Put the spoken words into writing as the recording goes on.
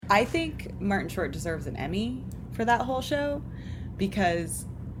I think Martin Short deserves an Emmy for that whole show because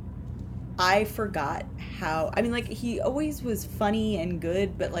I forgot how, I mean, like, he always was funny and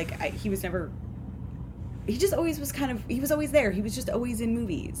good, but, like, he was never, he just always was kind of, he was always there. He was just always in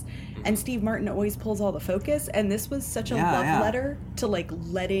movies. And Steve Martin always pulls all the focus, and this was such a love letter to, like,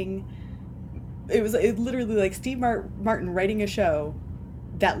 letting, it literally, like, Steve Martin writing a show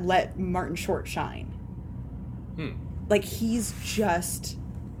that let Martin Short shine. Like, he's just,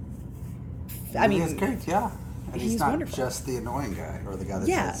 I mean, he's great, yeah. And he's not wonderful. Just the annoying guy or the guy that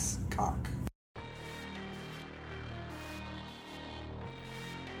says cock.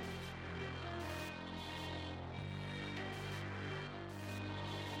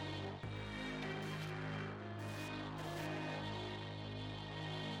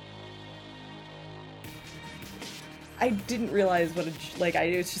 I didn't realize what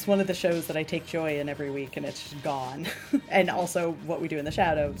it's just one of the shows that I take joy in every week, and it's just gone. And also, What We Do in the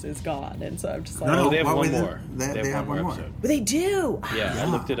Shadows is gone, and so I'm just like, no, they have one more. They have one more. But they do. Yeah, I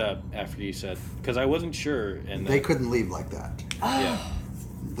looked it up after you said, because I wasn't sure, and they couldn't leave like that. Yeah,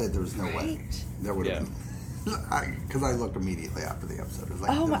 there was no way that would have been. Because I looked immediately after the episode. It was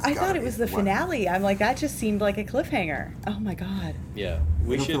like, I thought it was the finale. I'm like, that just seemed like a cliffhanger. Oh my god. Yeah,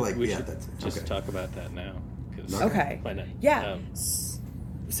 we should that's just talk about that now. Okay. Why not? Yeah.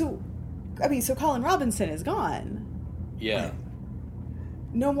 So Colin Robinson is gone. Yeah. Right.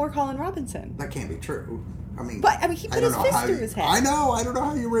 No more Colin Robinson. That can't be true. He put his fist through his head. I know. I don't know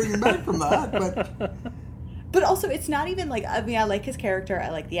how you bring him back from that, but. But also, it's not even like, I mean, I like his character, I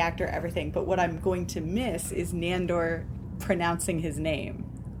like the actor, everything. But what I'm going to miss is Nandor pronouncing his name.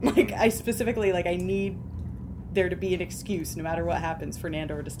 Like, I specifically, like, I need there to be an excuse, no matter what happens, for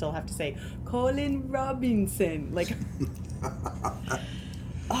Nandor to still have to say Colin Robinson. Like,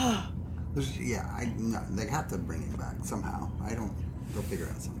 they have to bring him back somehow. They'll figure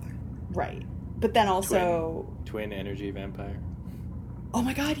out something. Right. But then also... Twin energy vampire. Oh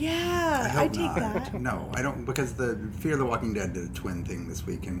my god, yeah! I take that. No, I don't, because the Fear the Walking Dead did a twin thing this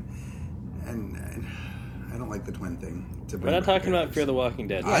week, and I don't like the twin thing. We're not talking about Fear the Walking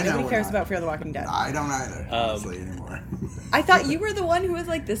Dead. Yeah, nobody cares about Fear the Walking Dead. I don't either, honestly, anymore. I thought you were the one who was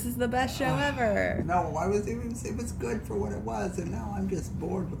like, this is the best show ever. No, it was good for what it was, and now I'm just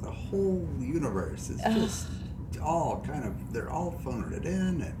bored with the whole universe. It's just all they're all phoning it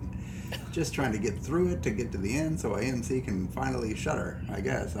in, and just trying to get through it to get to the end so AMC can finally shutter, I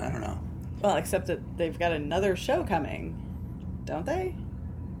guess. I don't know. Well, except that they've got another show coming, don't they?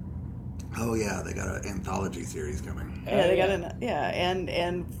 Oh yeah, they got an anthology series coming. Yeah, they got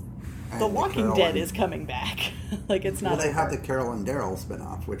and The Walking Dead is coming back. Like, it's not. Well, they have the Carol and Daryl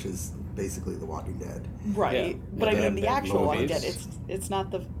spinoff, which is basically The Walking Dead. Right, yeah. But I mean, the actual movies. Walking Dead, it's not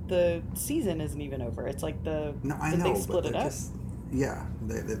the season isn't even over. It's like they split it up.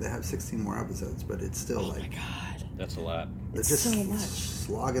 They have 16 more episodes, but it's still oh my god, that's a lot. They're it's just so much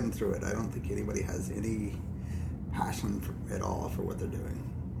slogging through it. I don't think anybody has any passion at all for what they're doing.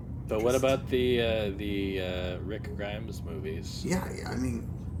 But what about the Rick Grimes movies? Yeah, I mean,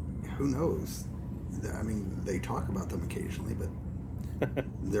 who knows? I mean, they talk about them occasionally, but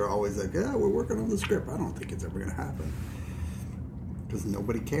they're always like, yeah, we're working on the script. I don't think it's ever going to happen because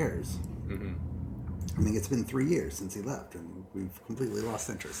nobody cares. Mm-hmm. I mean, it's been 3 years since he left, and we've completely lost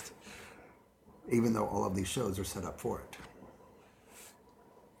interest, even though all of these shows are set up for it.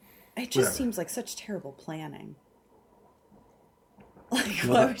 It just seems like such terrible planning. Like,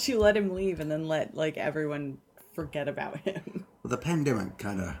 why would you let him leave and then let, like, everyone forget about him? Well, the pandemic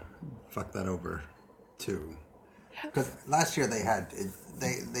kind of fucked that over, too. Because last year they had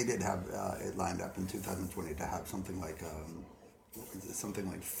they did have it lined up in 2020 to have something like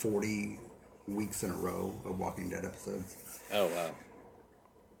 40 weeks in a row of Walking Dead episodes. Oh wow.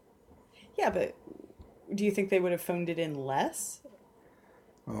 Yeah, but do you think they would have phoned it in less?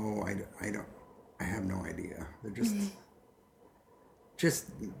 Oh, I have no idea. They're just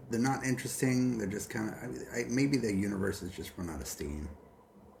they're not interesting. They're just kind of maybe the universe has just run out of steam.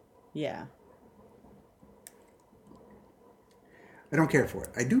 Yeah. I don't care for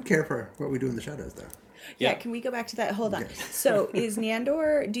it. I do care for What We Do in the Shadows, though. Yeah, can we go back to that? Hold on. Yes. So is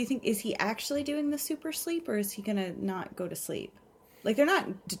Nandor, do you think, is he actually doing the super sleep, or is he going to not go to sleep? Like, they're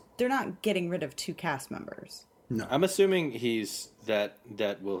not getting rid of 2 cast members. No. I'm assuming he's that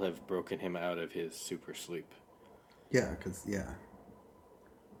will have broken him out of his super sleep. Yeah, because, I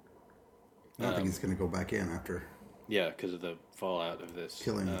don't think he's going to go back in after... Yeah, because of the fallout of this.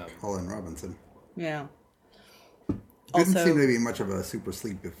 Killing Colin Robinson. Yeah. Didn't seem to be much of a super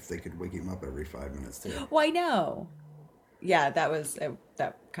sleep if they could wake him up every 5 minutes, too. Well, I know. Yeah, that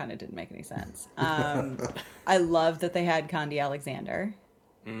kind of didn't make any sense. I love that they had Condi Alexander.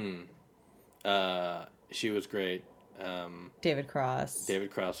 She was great. David Cross. David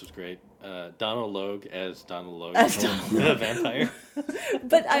Cross was great. Donald Logue as Donald Logue, As Donald the vampire.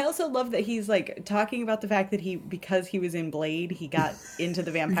 But I also love that he's like talking about the fact that because he was in Blade, he got into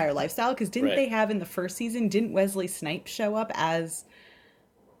the vampire lifestyle. Because didn't they have in the first season? Didn't Wesley Snipes show up as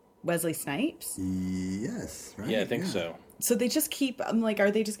Wesley Snipes? Yes. Right? Yeah, I think so. So they just keep. I'm like, are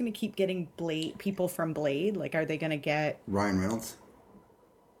they just going to keep getting people from Blade? Like, are they going to get Ryan Reynolds?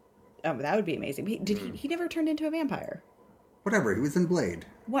 Oh, that would be amazing. He never turned into a vampire. Whatever. He was in Blade.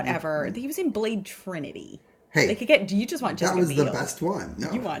 Whatever. He was in Blade Trinity. Hey, they could get. Do you just want Jessica Biel? That was the best one.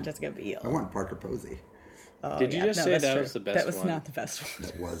 No, you want Jessica Biel. I want Parker Posey. Oh, Did you just say that was the best one? That was not the best one.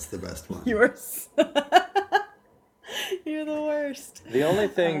 That was the best one. You're the worst. The only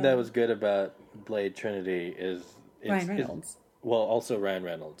thing that was good about Blade Trinity is Ryan Reynolds. Also Ryan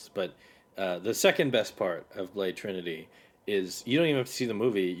Reynolds. But the second best part of Blade Trinity is you don't even have to see the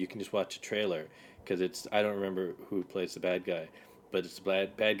movie. You can just watch a trailer because I don't remember who plays the bad guy, but it's the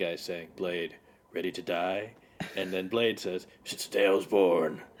bad guy saying, "Blade, ready to die?" And then Blade says, "Since the day I was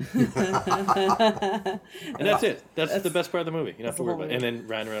born." And that's it. That's the best part of the movie. You don't have to worry about it. And then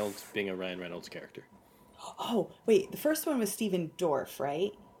Ryan Reynolds being a Ryan Reynolds character. Oh, wait. The first one was Stephen Dorff,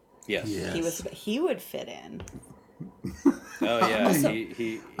 right? Yes. He would fit in. Oh, yeah. Also,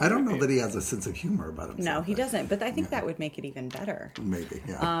 I don't know that he has a sense of humor about himself. No, he doesn't. But I think that would make it even better. Maybe,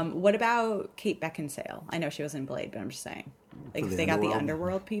 yeah. What about Kate Beckinsale? I know she was in Blade, but I'm just saying. Like, if they got the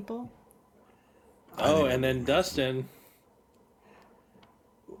underworld people. Oh, and then Dustin.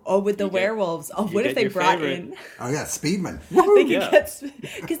 Oh, with the werewolves. Oh, what if they brought in? Oh yeah, Speedman.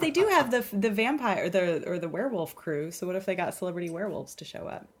 Because they do have the vampire or the werewolf crew. So what if they got celebrity werewolves to show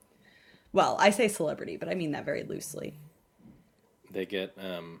up? Well, I say celebrity, but I mean that very loosely. They get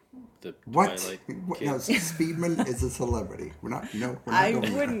the what? Twilight No, Speedman is a celebrity. We're not. I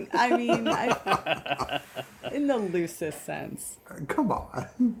wouldn't. I mean, in the loosest sense. Come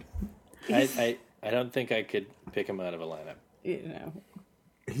on. I don't think I could pick him out of a lineup. You know.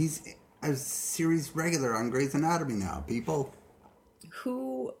 He's a series regular on Grey's Anatomy now, people.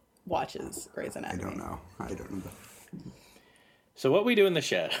 Who watches Grey's Anatomy? I don't know. So what we do in the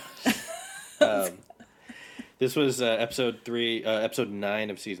shadows. This was episode 9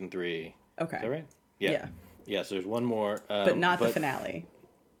 of season 3. Okay. Is that right? Yeah. Yeah, so there's one more. But not the finale.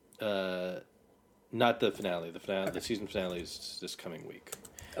 Not the finale. The season finale is this coming week.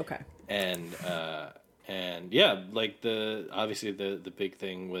 Okay. And yeah, like obviously the big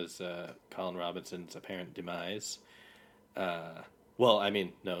thing was Colin Robinson's apparent demise. Well, I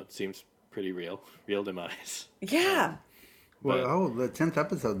mean, no, it seems pretty real demise. Yeah. The 10th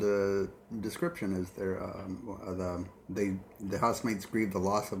episode, the description is the housemates grieve the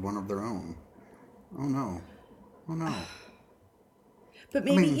loss of one of their own. Oh no. But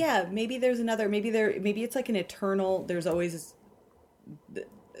maybe maybe there's another. Maybe it's like an eternal.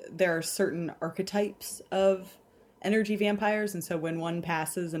 There are certain archetypes of energy vampires, and so when one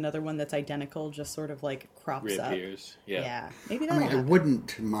passes, another one that's identical just sort of like crops reappears. up. Yeah. Maybe that. I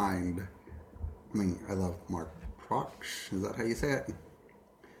wouldn't mind. I love Mark Proch. Is that how you say it?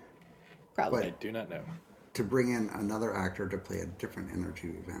 Probably. But I do not know. To bring in another actor to play a different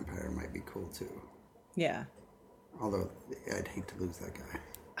energy vampire might be cool too. Yeah. Although I'd hate to lose that guy.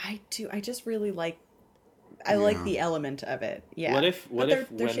 I do. I just really like. I like the element of it. Yeah. What if they're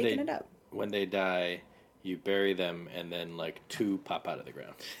shaking it up. When they die, you bury them and then like 2 pop out of the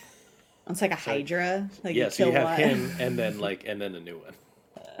ground? It's like a Hydra. Like so you have him and then a new one.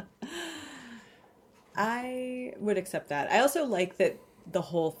 I would accept that. I also like that the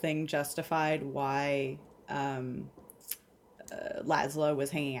whole thing justified why Laszlo was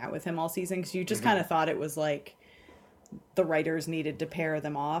hanging out with him all season, because you just kind of thought it was like the writers needed to pair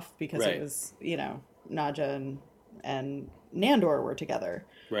them off because it was, Nadja and Nandor were together.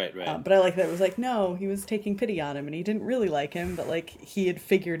 Right. But I like that it was like, no, he was taking pity on him and he didn't really like him, but like he had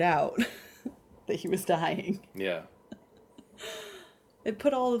figured out that he was dying. Yeah. It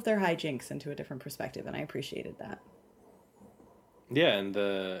put all of their hijinks into a different perspective, and I appreciated that. Yeah,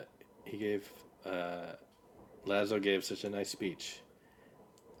 and he gave Laszlo gave such a nice speech,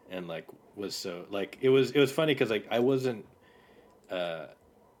 and was so it was funny because I wasn't I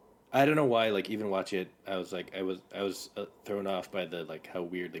don't know why even watching it I was thrown off by the how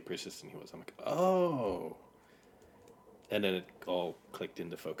weirdly persistent he was. I'm like, oh, and then it all clicked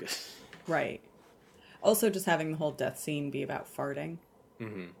into focus. Right. Also, just having the whole death scene be about farting.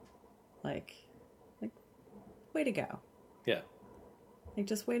 Mm-hmm. Like, way to go. Yeah.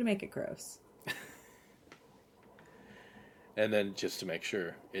 Just way to make it gross. And then just to make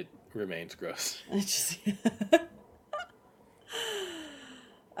sure it remains gross.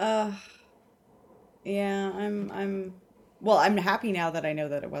 Yeah, well, I'm happy now that I know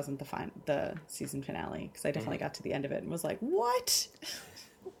that it wasn't the season finale, because I definitely got to the end of it and was like, what?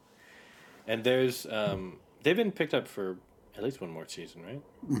 And there's they've been picked up for at least one more season, right?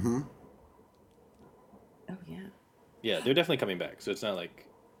 Mm-hmm. Oh yeah. Yeah, they're definitely coming back. So it's not like,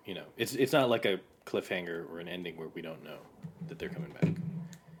 it's not like a cliffhanger or an ending where we don't know that they're coming back.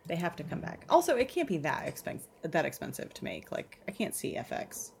 They have to come back. Also, it can't be that expensive to make. Like, I can't see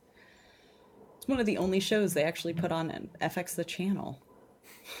FX. It's one of the only shows they actually put on FX the channel.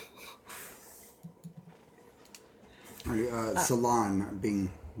 Salon, being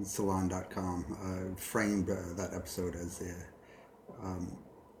salon.com, framed that episode as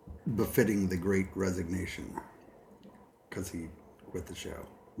befitting the Great Resignation, because he quit the show.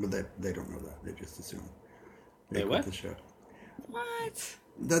 But they don't know that. They just assume they quit the show. What?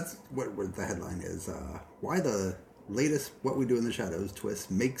 That's what the headline is. Why the latest What We Do in the Shadows twist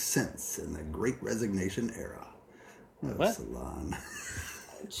makes sense in the Great Resignation era. Oh, what? Salon.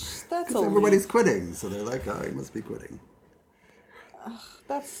 That's everybody's quitting, so they're like, oh, he must be quitting.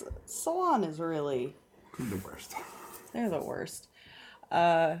 Salon is really the worst. They're the worst.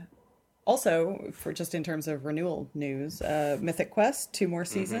 Also, for just in terms of renewal news, Mythic Quest, 2 more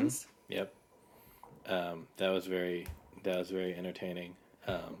seasons. Mm-hmm. Yep. That was very entertaining.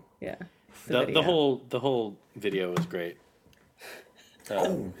 Yeah. The whole video was great.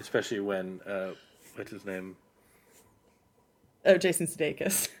 Especially when what's his name? Oh, Jason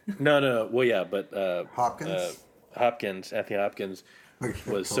Sudeikis. No. Well, yeah, but Hopkins. Anthony Hopkins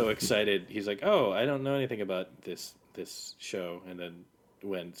was so excited. He's like, "Oh, I don't know anything about this show." And then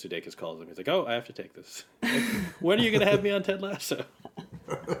when Sudeikis calls him, he's like, "Oh, I have to take this. Like, when are you going to have me on Ted Lasso?"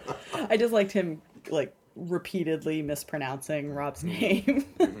 I just liked him repeatedly mispronouncing Rob's name.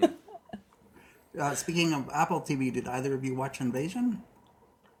 Speaking of Apple TV, did either of you watch Invasion?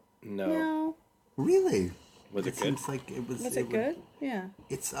 No. Really? Was it good? Seems like it was. Was it good? Yeah.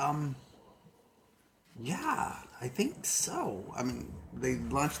 It's yeah, I think so. I mean, they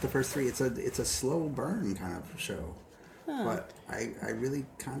launched the first 3. It's a slow burn kind of show, but I really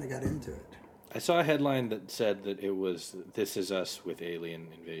kind of got into it. I saw a headline that said that it was "This Is Us" with alien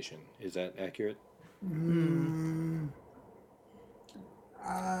invasion. Is that accurate?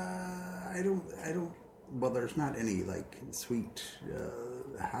 I don't. Well, there's not any sweet,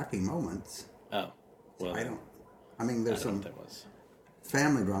 happy moments. Oh, well, I don't. I mean, there's some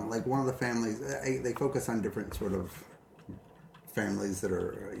family drama. Like one of the families, they focus on different sort of families that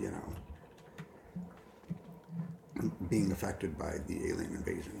are, being affected by the alien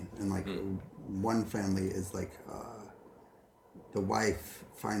invasion, and one family is the wife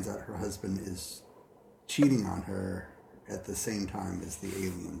finds out her husband is cheating on her at the same time as the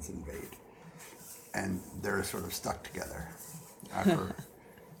aliens invade, and they're sort of stuck together after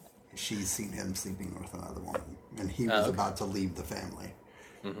she's seen him sleeping with another woman, and he was about to leave the family.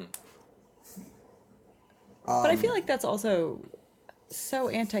 Mm-hmm. But I feel like that's also so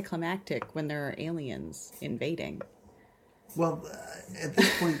anticlimactic when there are aliens invading. Well, at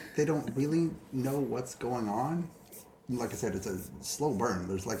this point, they don't really know what's going on. Like I said, it's a slow burn.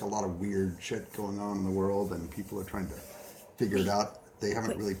 There's a lot of weird shit going on in the world, and people are trying to figure it out. They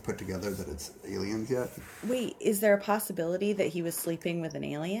haven't really put together that it's aliens yet. Wait, is there a possibility that he was sleeping with an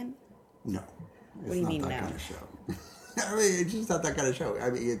alien? No. What do you mean, no? Kind of show. I mean, it's just not that kind of show.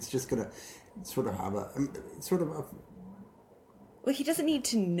 I mean, it's just going to sort of have a... Well, he doesn't need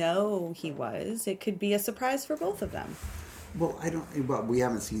to know he was. It could be a surprise for both of them. Well, we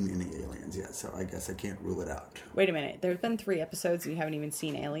haven't seen any aliens yet, so I guess I can't rule it out. Wait a minute. There's been 3 episodes and you haven't even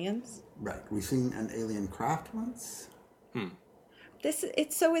seen aliens? Right. We've seen an alien craft once.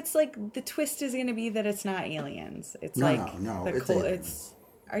 It's like the twist is going to be that it's not aliens. It's No, it's aliens.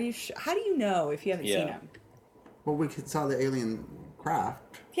 Are you sure? How do you know if you haven't seen them? Well, we saw the alien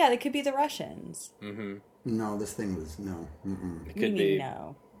craft. Yeah, they could be the Russians. Mm-hmm. No, this thing was no. Mm-mm. It could be.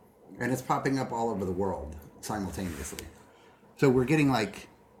 No. And it's popping up all over the world simultaneously. So we're getting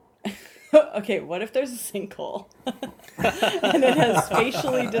Okay, what if there's a sinkhole and it has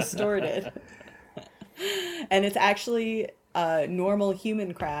spatially distorted, and it's actually normal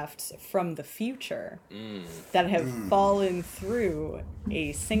human crafts from the future that have fallen through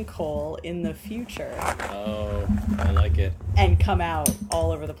a sinkhole in the future. Oh, I like it. And come out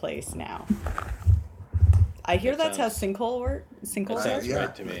all over the place now. I hear that's how sinkhole work. Sinkhole sounds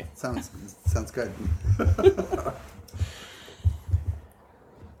right to me. Sounds good.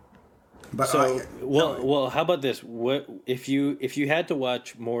 But well, how about this? What if you had to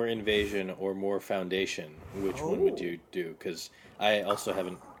watch more Invasion or more Foundation? Which one would you do? Because I also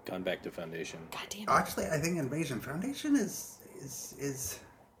haven't gone back to Foundation. God damn it. Actually, I think Invasion. Foundation is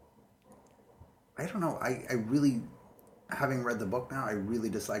I don't know. I really, having read the book now, I really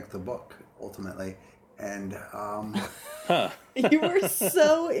dislike the book ultimately, and You were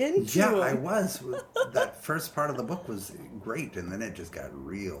so into yeah, him. I was. That first part of the book was great, and then it just got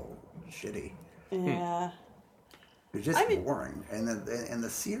real shitty. Yeah. It's just boring, and the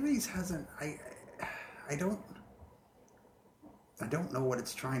series hasn't. I don't know what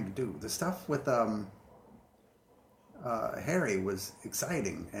it's trying to do. The stuff with Harry was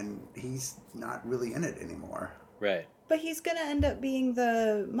exciting, and he's not really in it anymore. Right. But he's gonna end up being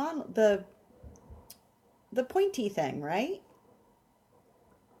the pointy thing, right?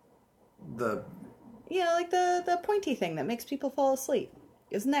 Yeah, like the pointy thing that makes people fall asleep.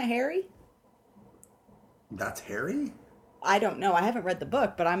 Isn't that Harry? That's Harry? I don't know. I haven't read the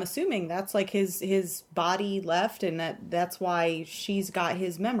book, but I'm assuming that's like his body left, and that's why she's got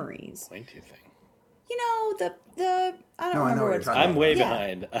his memories. Pointy thing. You know the I don't remember what it's called. I'm way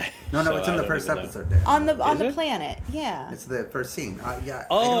behind. No, it's in the first episode. Dan. On the planet. Yeah. It's the first scene. Yeah.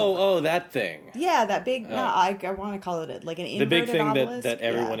 Oh, that thing. Yeah, that big. I want to call it like an inverted the big thing obelisk. that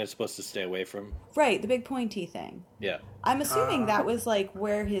everyone is supposed to stay away from. Right, the big pointy thing. Yeah. I'm assuming that was like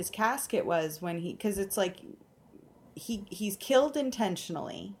where his casket was when because it's like he's killed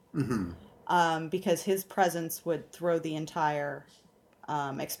intentionally, because his presence would throw the entire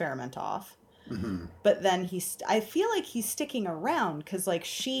experiment off. Mm-hmm. But then I feel like he's sticking around because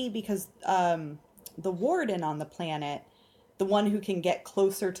the warden on the planet, the one who can get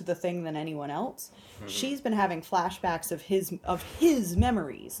closer to the thing than anyone else, she's been having flashbacks of his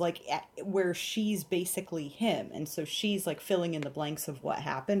memories, like where she's basically him, and so she's like filling in the blanks of what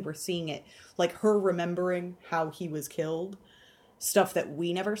happened. We're seeing it like her remembering how he was killed, stuff that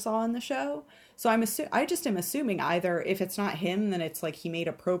we never saw in the show. So I just am assuming either if it's not him, then it's like he made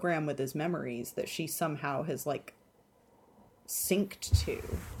a program with his memories that she somehow has like synced to.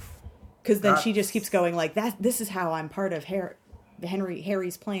 Because then she just keeps going like that. This is how I'm part of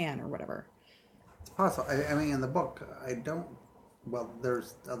Harry's plan or whatever. It's possible. I mean, in the book, I don't. Well,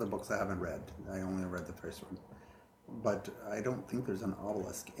 there's other books I haven't read. I only read the first one, but I don't think there's an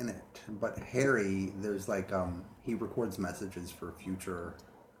obelisk in it. But Harry, there's like he records messages for future.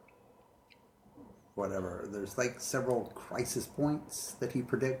 Whatever. There's like several crisis points that he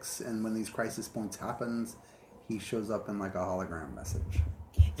predicts, and when these crisis points happens, he shows up in like a hologram message.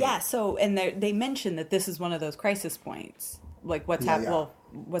 Yeah. So, and they mention that this is one of those crisis points, like what's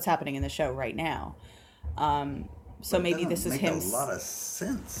happening in the show right now. So but maybe this is him. Make a lot of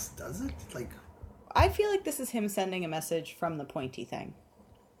sense, does it? Like, I feel like this is him sending a message from the pointy thing.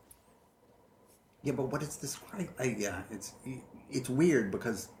 Yeah, but what is this? It's weird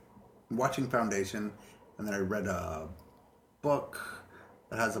because. Watching Foundation, and then I read a book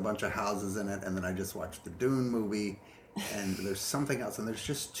that has a bunch of houses in it, and then I just watched the Dune movie, and there's something else, and there's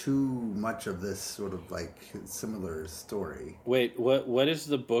just too much of this sort of like similar story. Wait, what is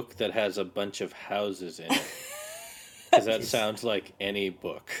the book that has a bunch of houses in it? Because that sounds like any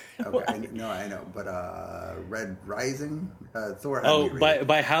book. Okay, I know, but Red Rising, Thor.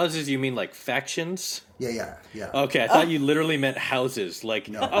 By houses you mean like factions? Yeah. Okay, I thought you literally meant houses. Like,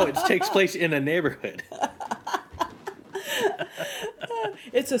 it takes place in a neighborhood.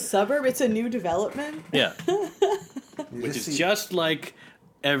 It's a suburb. It's a new development. Yeah, which is just like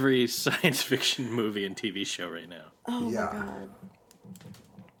every science fiction movie and TV show right now. Oh my god.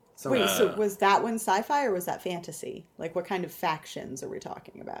 So, wait, so was that one sci-fi or was that fantasy? Like, what kind of factions are we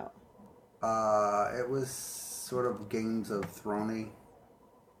talking about? It was sort of Games of Thrones.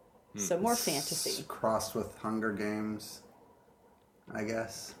 So more fantasy. Crossed with Hunger Games, I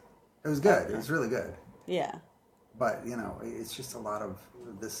guess. It was good. Okay. It was really good. Yeah. But, it's just a lot of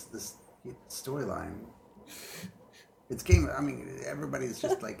this storyline. It's everybody's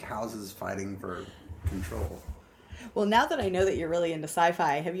just like houses fighting for control. Well, now that I know that you're really into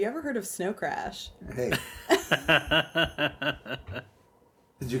sci-fi, have you ever heard of Snow Crash? Hey.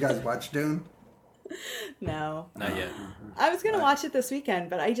 Did you guys watch Dune? No. Not yet. I was going to watch it this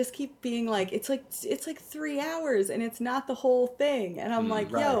weekend, but I just keep being like, it's like 3 hours and it's not the whole thing. And I'm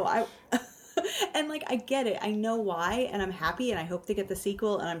like, right. and like, I get it. I know why. And I'm happy and I hope they get the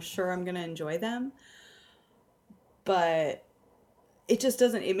sequel and I'm sure I'm going to enjoy them. But it just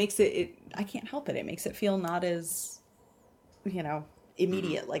doesn't, I can't help it. It makes it feel not as,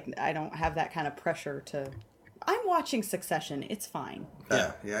 immediate. Like I don't have that kind of pressure I'm watching Succession. It's fine.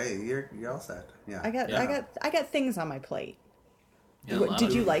 Yeah, you're all set. Yeah. I got things on my plate. Yeah,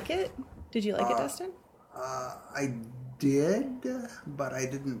 did you like it? Did you like it, Dustin? I did, but I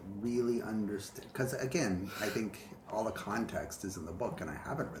didn't really understand. Because again, I think all the context is in the book, and I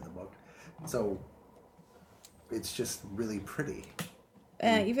haven't read the book. So it's just really pretty.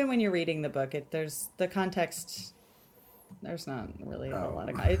 Even when you're reading the book, there's the context. There's not really a lot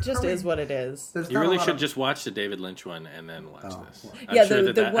of. It just is what it is. You really should just watch the David Lynch one and then watch this.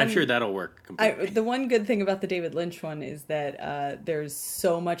 I'm sure that'll work completely. The one good thing about the David Lynch one is that there's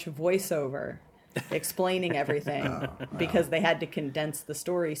so much voiceover explaining everything because they had to condense the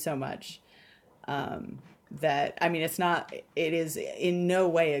story so much. That I mean, it is in no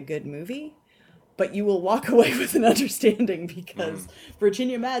way a good movie. But you will walk away with an understanding because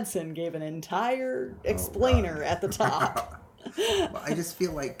Virginia Madsen gave an entire explainer at the top. Well, I just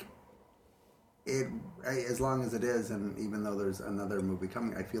feel like as long as it is, and even though there's another movie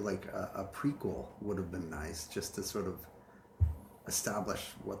coming, I feel like a prequel would have been nice just to sort of establish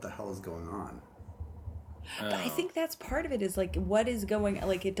what the hell is going on. But I think that's part of it is like what is going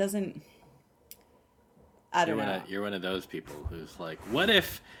like it doesn't. I don't know. You're one of those people who's like, what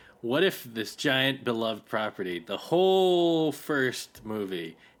if this giant beloved property, the whole first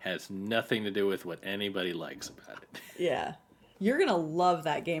movie, has nothing to do with what anybody likes about it? Yeah. You're going to love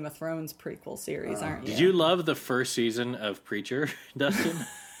that Game of Thrones prequel series, aren't you? Did you love the first season of Preacher, Dustin?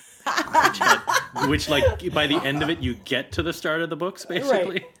 which, like, by the end of it, you get to the start of the books,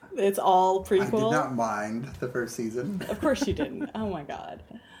 basically? Right. It's all prequel. I did not mind the first season. Of course you didn't. Oh, my God.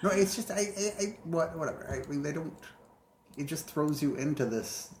 No, it's just, whatever. I mean, it just throws you into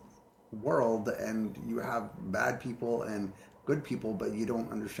this world, and you have bad people and good people, but you don't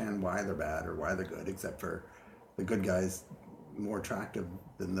understand why they're bad or why they're good, except for the good guy's more attractive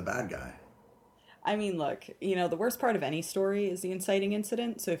than the bad guy. I mean, look, the worst part of any story is the inciting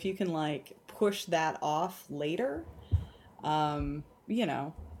incident, so if you can, like, push that off later, I'm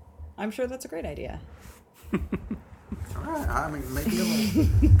sure that's a great idea. All right, I mean, maybe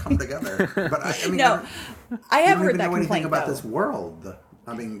it'll come together. But I mean, no, I have heard that complaint, you don't even know anything about this world.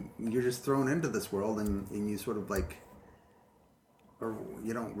 I mean, you're just thrown into this world, and you sort of like, or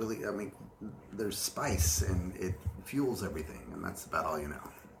you don't really. I mean, there's spice, and it fuels everything, and that's about all you know.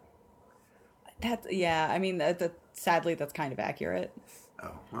 I mean, sadly, that's kind of accurate.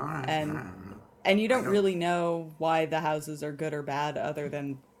 Oh, all right. And you don't really know why the houses are good or bad, other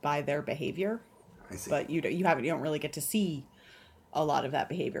than by their behavior. I see. But you don't really get to see a lot of that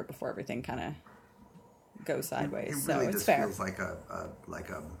behavior before everything kind of goes sideways. It so really it's just fair. feels like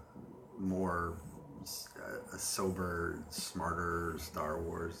a more a sober, smarter Star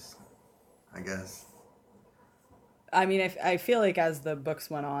Wars, I guess. I mean, I feel like as the books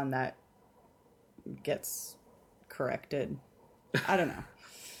went on, that gets corrected. I don't know.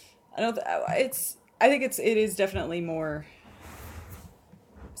 I think it is definitely more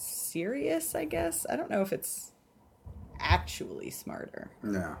serious, I guess. I don't know if it's actually smarter.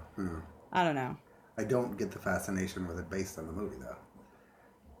 No. I don't know. I don't get the fascination with it based on the movie, though.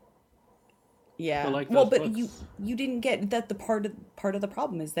 Yeah. But but you didn't get that. The part of the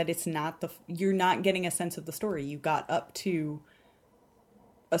problem is that it's not you're not getting a sense of the story. You got up to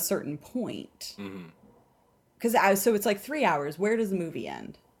a certain point. Mm-hmm. So it's like 3 hours. Where does the movie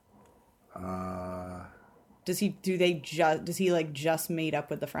end? Does he just made up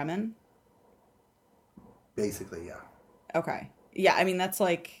with the Fremen? Basically, yeah. Okay. Yeah, I mean, that's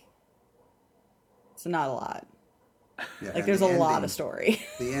like, it's not a lot. Yeah, like, there's a lot of story.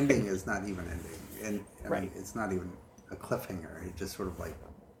 The ending is not even ending. And I mean, Right. it's not even a cliffhanger. It just sort of like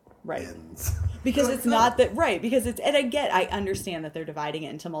ends. Because it's not that, right. Because I understand that they're dividing it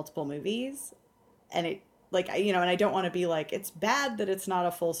into multiple movies. And it, like, and I don't want to be like, it's bad that it's not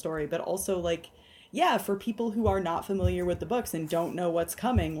a full story, but also like, yeah, for people who are not familiar with the books and don't know what's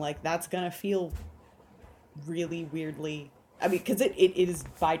coming, like, that's going to feel really weirdly, I mean, because it is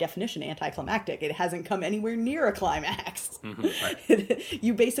by definition anticlimactic. It hasn't come anywhere near a climax. Mm-hmm, right.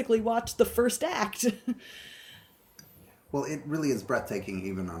 You basically watched the first act. Well, it really is breathtaking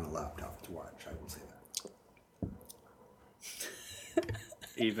even on a laptop to watch, I will say that.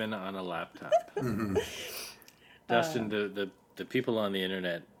 Even on a laptop. Mm-hmm. Dustin, the people on the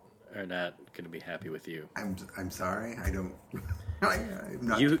internet are not going to be happy with you. I'm sorry. I don't. I'm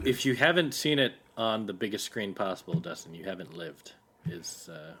not. If you haven't seen it on the biggest screen possible, Dustin, you haven't lived. Is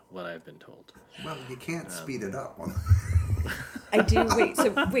what I've been told. Well, you can't speed it up. I do.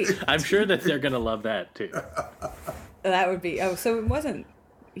 Wait. I'm sure that they're going to love that too. That would be. Oh, so it wasn't.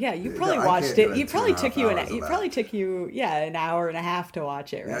 Yeah, you probably watched it. It probably took you an hour and a half to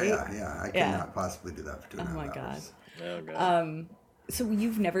watch it, right? Yeah. I cannot possibly do that for 2.5 hours. Oh my god. Oh god. So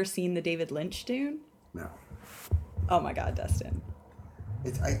you've never seen the David Lynch Dune? No. Oh my god, Dustin.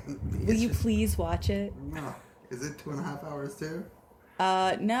 Will you please watch it? No. Is it 2.5 hours too?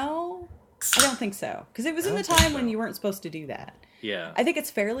 No, I don't think so. Because it was in the time when you weren't supposed to do that. Yeah. I think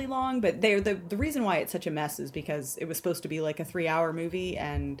it's fairly long, but the reason why it's such a mess is because it was supposed to be like a 3-hour movie,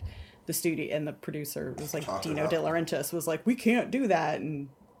 and the studio and the producer was like, Dino De Laurentiis was like, we can't do that, and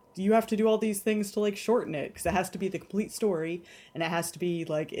you have to do all these things to like shorten it because it has to be the complete story, and it has to be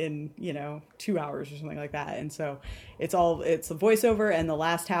like in 2 hours or something like that. And so it's a voiceover, and the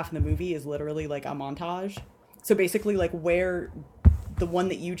last half of the movie is literally like a montage. So basically, like where the one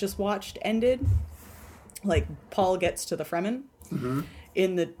that you just watched ended, like Paul gets to the Fremen. Mm-hmm.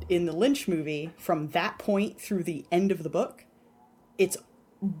 In the Lynch movie, from that point through the end of the book, it's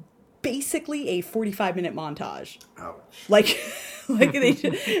basically a 45-minute montage. Ouch. Like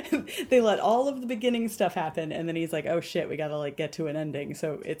they let all of the beginning stuff happen, and then he's like, oh shit, we gotta like get to an ending.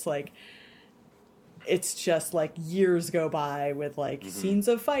 So it's like, it's just like years go by with like scenes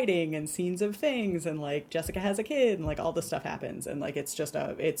of fighting and scenes of things, and like Jessica has a kid, and like all this stuff happens, and like it's a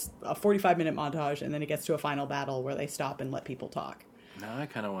 45-minute montage, and then it gets to a final battle where they stop and let people talk. Now I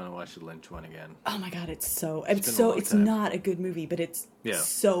kind of want to watch the Lynch one again. Oh my god, it's not a good movie, but it's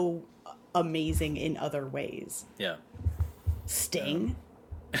so amazing in other ways. Yeah. Sting.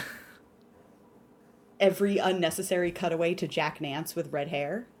 Every unnecessary cutaway to Jack Nance with red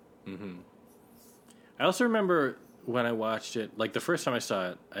hair. Mm-hmm. I also remember when I watched it, like the first time I saw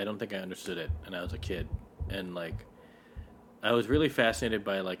it, I don't think I understood it, and I was a kid, and like I was really fascinated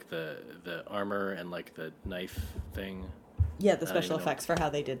by like the armor and like the knife thing. Yeah, the special effects for how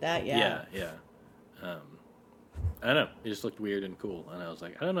they did that. Yeah. Yeah. I don't know. It just looked weird and cool, and I was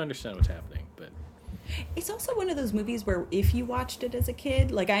like, I don't understand what's happening, but it's also one of those movies where if you watched it as a kid,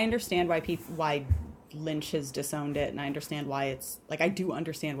 like I understand why Lynch has disowned it, and I understand why I do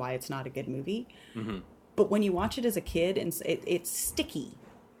understand why it's not a good movie. Mm-hmm. But when you watch it as a kid, and it's sticky,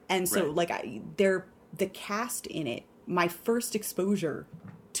 and so the cast in it. My first exposure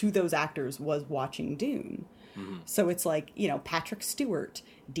to those actors was watching Dune. Mm-hmm. So it's like, Patrick Stewart,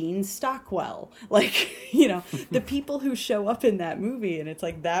 Dean Stockwell, like, the people who show up in that movie. And it's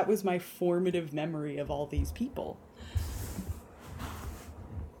like, that was my formative memory of all these people.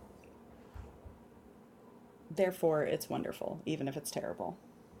 Therefore, it's wonderful, even if it's terrible.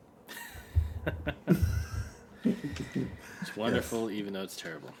 It's wonderful, even though it's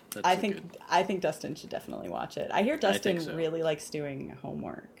terrible. I think Dustin should definitely watch it. I hear Dustin really likes doing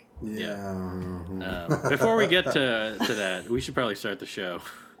homework. Yeah. Before we get to that, we should probably start the show.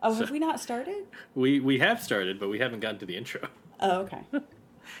 Oh, have we not started? We have started, but we haven't gotten to the intro. Oh, okay.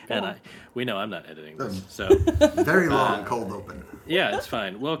 And we know I'm not editing this, so very long cold open. Yeah, it's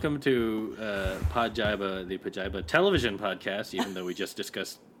fine. Welcome to Podjiba, the Podjiba television podcast. Even though we just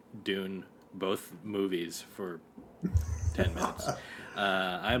discussed Dune, both movies, for 10 minutes.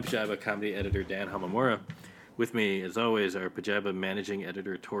 I'm Podjiba comedy editor Dan Hamamura. With me, as always, our Podjiba managing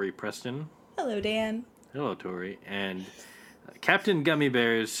editor Tori Preston. Hello, Dan. Hello, Tori, and Captain Gummy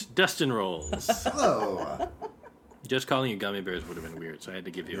Bears Dustin Rolls. Hello. Just calling you Gummy Bears would have been weird, so I had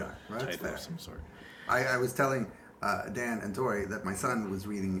to give you a title of some sort. I was telling Dan and Tori that my son was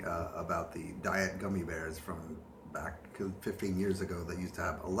reading about the diet gummy bears from back 15 years ago that used to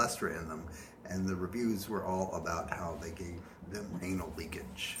have Olestra in them, and the reviews were all about how they gave them anal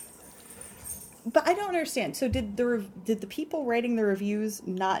leakage. But I don't understand. So did the people writing the reviews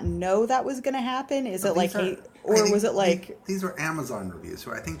not know that was going to happen? Is it like, was it like... These were Amazon reviews,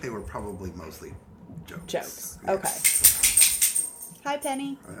 so I think they were probably mostly jokes. Yes. Okay. Hi,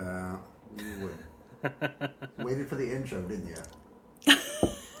 Penny. You would. Waited for the intro, didn't you?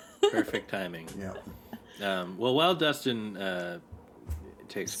 Perfect timing. Yeah. Well, while Dustin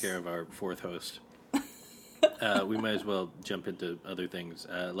takes care of our fourth host, we might as well jump into other things.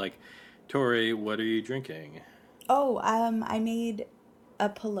 Like, Tori, what are you drinking? Oh, I made a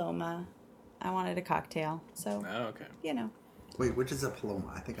Paloma. I wanted a cocktail, so. Oh, okay. Wait, which is a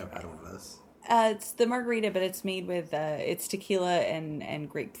Paloma? I think I've had one of those. It's the margarita, but it's made with it's tequila and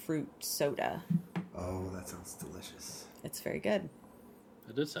grapefruit soda. Oh, that sounds delicious. It's very good.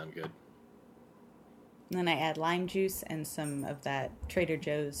 That does sound good. And then I add lime juice and some of that Trader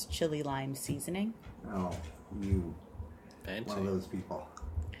Joe's chili lime seasoning. Oh, you Fancy. One of those people.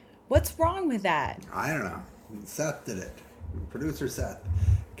 What's wrong with that? I don't know. Seth did it. Producer Seth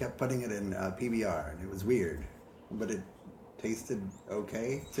kept putting it in PBR, and it was weird, but it tasted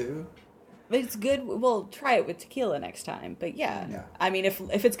okay too. It's good. We'll try it with tequila next time. But yeah. I mean,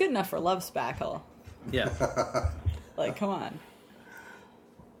 if it's good enough for Love Spackle. Yeah. Like, come on.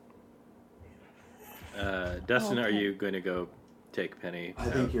 Dustin, are you going to go take Penny. I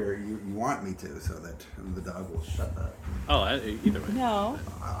think you want me to, so that the dog will shut up. Oh, either way. No.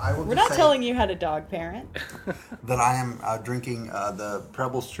 I will We're just not say telling you how to dog parent. that I am drinking the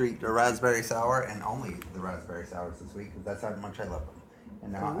Preble Street raspberry sour, and only the raspberry sours this week, because that's how much I love them.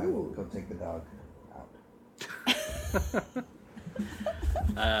 And now I will go take the dog out.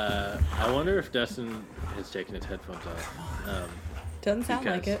 I wonder if Dustin has taken his headphones off. Doesn't sound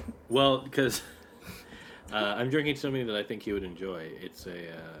like it. Well, because I'm drinking something that I think he would enjoy. It's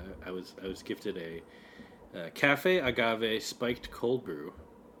I was gifted a cafe agave spiked cold brew.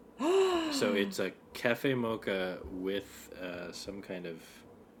 So it's a cafe mocha with some kind of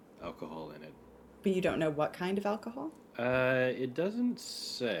alcohol in it. But you don't know what kind of alcohol? It doesn't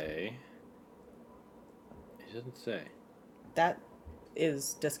say. It doesn't say. That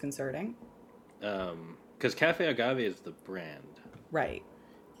is disconcerting. Because Cafe Agave is the brand. Right.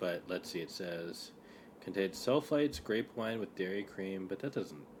 But let's see, it says, contains sulfites, grape wine with dairy cream, but that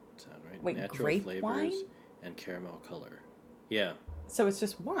doesn't sound right. Wait, natural grape flavors wine? and caramel color. Yeah. So it's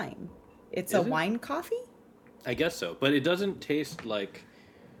just wine. It's Is a it? wine coffee? I guess so, but it doesn't taste like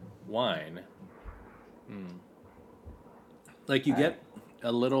wine. Like you get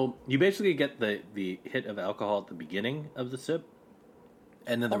a little, you basically get the hit of alcohol at the beginning of the sip,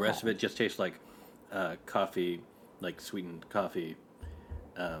 and then the rest of it just tastes like coffee, like sweetened coffee.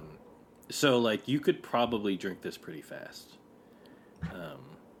 So like you could probably drink this pretty fast,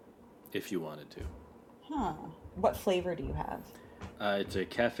 if you wanted to. Huh. What flavor do you have? It's a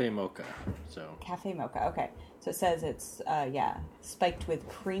cafe mocha. So Cafe mocha. Okay. So it says it's, spiked with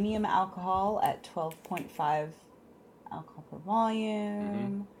premium alcohol at 12.5 alcohol per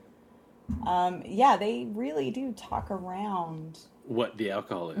volume. Yeah, they really do talk around what the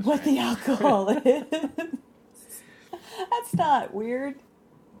alcohol is. what right? the alcohol is. That's not weird.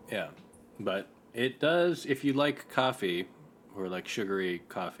 Yeah, but it does. If you like coffee or like sugary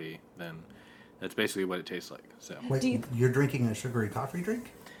coffee, then that's basically what it tastes like. So Wait, you're drinking a sugary coffee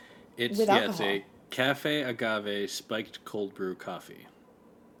drink? it's With it's alcohol. a cafe agave spiked cold brew coffee,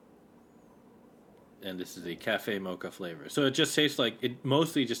 and this is a cafe mocha flavor. So it just tastes like it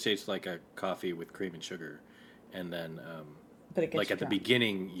mostly just tastes like a coffee with cream and sugar, and then But it gets like you at the drunk.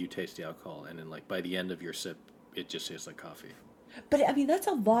 beginning you taste the alcohol, and then like by the end of your sip, it just tastes like coffee. But I mean, that's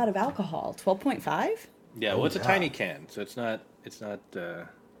a lot of alcohol. 12.5? Yeah, well, it's a tiny can, so it's not.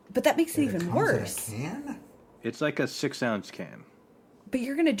 But that makes it It even comes worse. in a can? It's like a 6-ounce can. But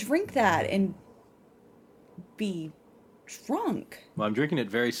you're going to drink that and be drunk. Well, I'm drinking it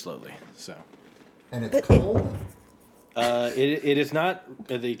very slowly, so. And it's But cold? It is not.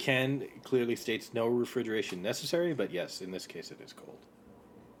 The can clearly states no refrigeration necessary, but yes, in this case, it is cold.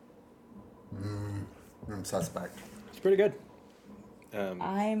 I'm suspect. It's pretty good.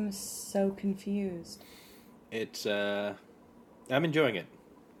 I'm so confused. It's. I'm enjoying it.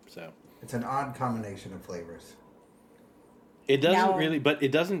 So It's an odd combination of flavors. it doesn't Now- really, but it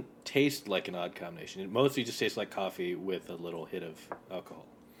doesn't taste like an odd combination. It mostly just tastes like coffee with a little hit of alcohol.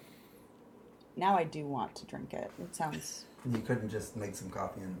 Now I do want to drink it. It sounds... You couldn't just make some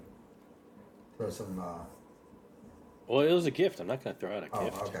coffee and throw some... Well, it was a gift. I'm not going to throw out a Oh,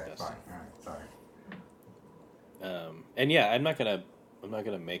 gift. okay, Dustin. fine. All right, sorry. And yeah, I'm not gonna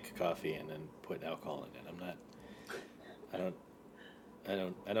make coffee and then put alcohol in it.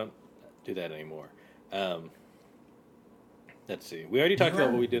 I don't do that anymore. Let's see. We already talked You about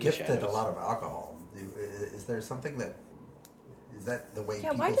are what we did in the gifted shadows. a lot of alcohol. Is there something that... Is that the way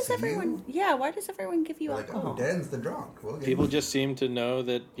Yeah, people why does see everyone... you? Yeah, why does everyone give you They're like, alcohol? oh, Dan's the drunk. We'll give People him- just seem to know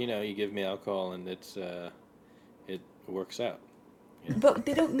that you give me alcohol and it works out. But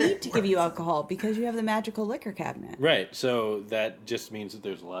they don't need to give you alcohol because you have the magical liquor cabinet. Right. So that just means that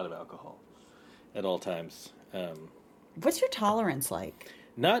there's a lot of alcohol at all times. What's your tolerance like?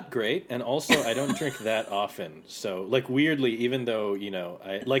 Not great, and also I don't drink that often. So, like, weirdly, even though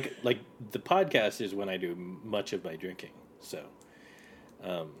I like the podcast is when I do much of my drinking. So,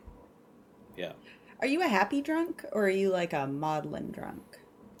 yeah. Are you a happy drunk or are you like a maudlin drunk?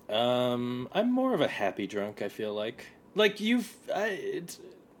 I'm more of a happy drunk. I feel like it's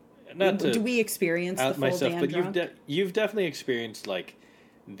not to Do we experience the out full myself, Dan but drunk? you've definitely experienced like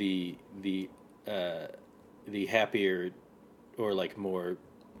the happier or like more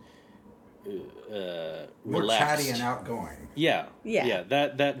More relaxed. chatty and outgoing. Yeah. Yeah.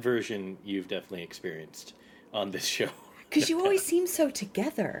 That version you've definitely experienced on this show. Because you always seem so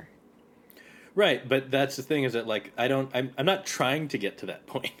together. Right, but that's the thing is that like I'm not trying to get to that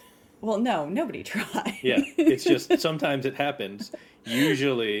point. Well, no, nobody tried. Yeah, it's just sometimes it happens.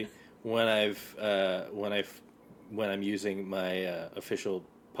 Usually when I'm using my official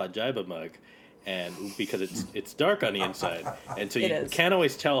Pajiba mug, and because it's dark on the inside, and so you can't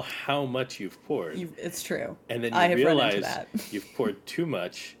always tell how much you've poured. It's true. And then you realize you've poured too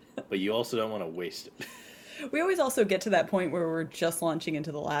much, but you also don't want to waste it. We always also get to that point where we're just launching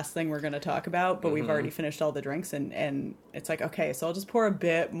into the last thing we're going to talk about, but we've already finished all the drinks, and it's like, okay, so I'll just pour a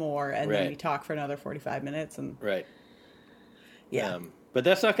bit more, and then we talk for another 45 minutes. And yeah. But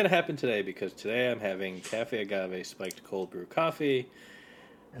that's not going to happen today, because today I'm having Cafe Agave spiked cold brew coffee.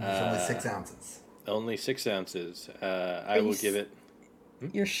 And there's only 6 ounces. Only 6 ounces. I will give it...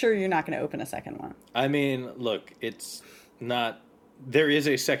 You're sure you're not going to open a second one? I mean, look, it's not... There is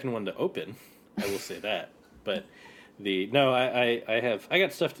a second one to open. I will say that. But I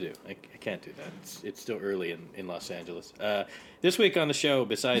got stuff to do. I can't do that. It's still early in Los Angeles. This week on the show,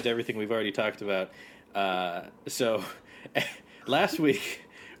 besides everything we've already talked about, so last week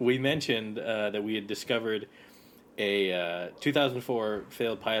we mentioned that we had discovered a 2004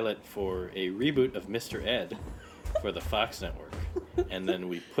 failed pilot for a reboot of Mr. Ed for the Fox network. And then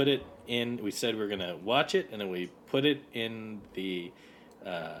we put it in, we said we were going to watch it, and then we put it in the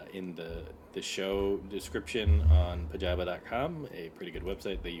show description on pajaba.com, a pretty good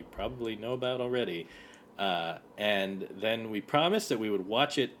website that you probably know about already. And then we promised that we would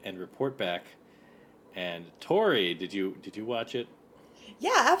watch it and report back. And Tori, did you watch it?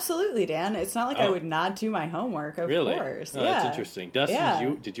 Yeah, absolutely, Dan. It's not like I would not do my homework, of course. Oh, that's interesting.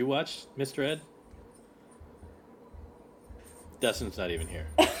 Dustin, did you watch Mr. Ed? Dustin's not even here.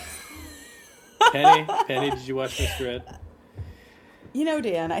 Penny, did you watch Mr. Ed? You know,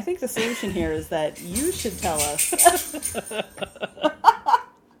 Dan, I think the solution here is that you should tell us.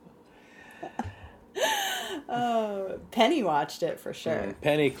 Penny watched it for sure.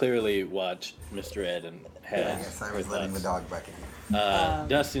 Penny clearly watched Mr. Ed and had. Yes, I was letting the dog back in.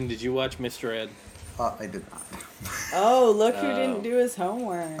 Dustin, did you watch Mr. Ed? I did not. Oh, look who didn't do his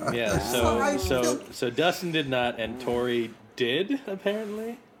homework. Yeah, so Dustin did not, and Tori did,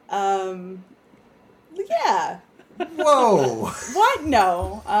 apparently. Yeah. Whoa! What?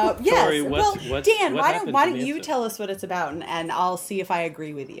 No. Yes. Tori, Dan, what why don't you tell us what it's about, and I'll see if I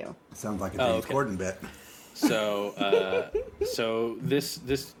agree with you. Sounds like a James Corden bit. So this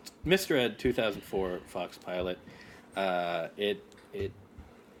Mr. Ed 2004 Fox pilot, it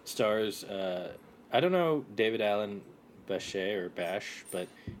stars I don't know David Allen Bash, but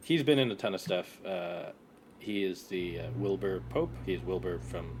he's been in a ton of stuff. He is the Wilbur Pope. He is Wilbur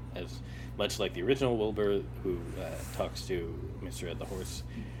from as much like the original Wilbur, who talks to Mr. Ed the horse.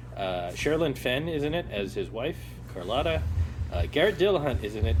 Sherilyn Fenn is in it as his wife, Carlotta. Garrett Dillahunt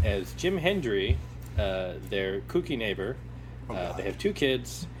is in it as Jim Hendry, their kooky neighbor. They have 2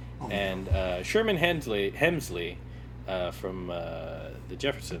 kids, and Sherman Hemsley from the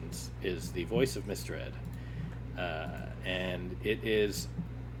Jeffersons is the voice of Mr. Ed. And it is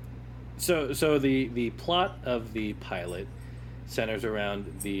so the plot of the pilot centers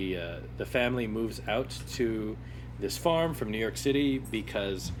around the family moves out to this farm from New York City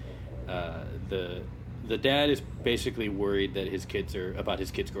because the dad is basically worried that his kids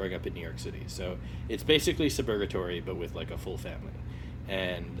growing up in New York City. So it's basically suburgatory, but with like a full family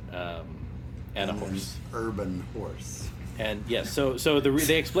and a horse, urban horse. And yes, so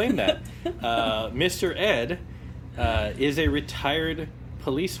they explain that Mr. Ed is a retired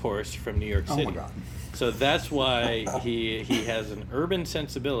police horse from New York City. Oh my God. So that's why he has an urban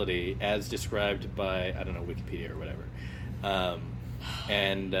sensibility, as described by, I don't know, Wikipedia or whatever.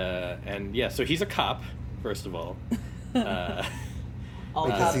 And yeah, so he's a cop, first of all. All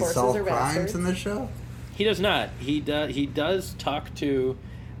does cop he horses solve are crimes bastards. in this show? He does not. He does talk to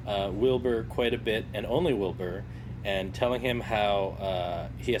Wilbur quite a bit, and only Wilbur, and telling him how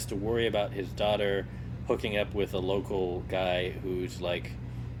he has to worry about his daughter hooking up with a local guy who's like,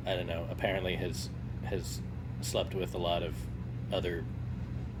 I don't know, apparently has slept with a lot of other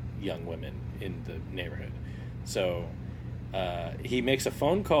young women in the neighborhood. So he makes a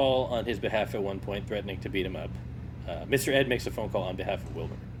phone call on his behalf at one point, threatening to beat him up. Mr. Ed makes a phone call on behalf of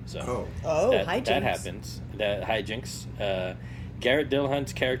Wilbur. So hijinks. That happens. That hijinks. Garrett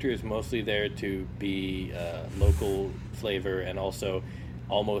Dillahunt's character is mostly there to be local flavor and also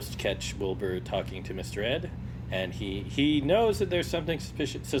almost catch Wilbur talking to Mr. Ed. And he knows that there's something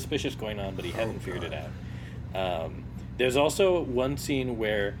suspicious going on, but he hasn't figured it out. There's also one scene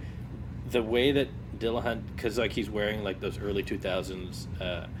where the way that Dillahunt, because like he's wearing like those early 2000s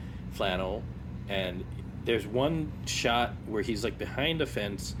flannel, and there's one shot where he's like behind a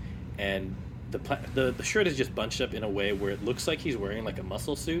fence, and the shirt is just bunched up in a way where it looks like he's wearing like a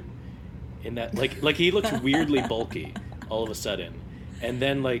muscle suit. In that like he looks weirdly bulky all of a sudden. And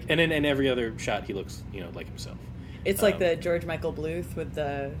then, and in every other shot, he looks, like himself. It's like the George Michael Bluth with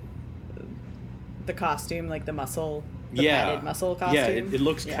the the costume, like the muscle, padded muscle costume. Yeah, it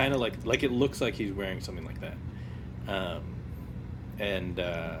looks kind of like it looks like he's wearing something like that.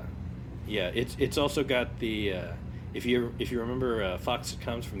 It's also got the if you remember Fox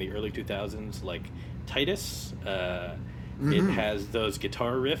sitcoms from the early 2000s, like Titus. It has those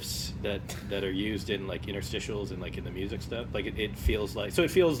guitar riffs that are used in like interstitials and like in the music stuff. Like it feels like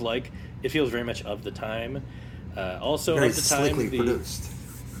it feels very much of the time. Also very of the time, slickly produced.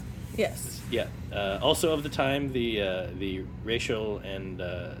 Yes. Yeah. Also of the time, the racial and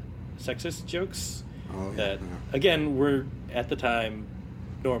sexist jokes again were at the time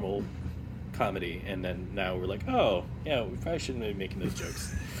normal comedy, and then now we're like, oh yeah, we probably shouldn't be making those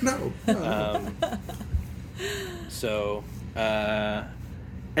jokes. No.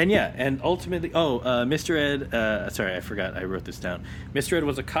 And ultimately, Mr. Ed, sorry, I forgot, I wrote this down. Mr. Ed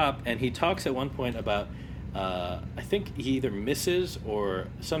was a cop, and he talks at one point about, I think he either misses or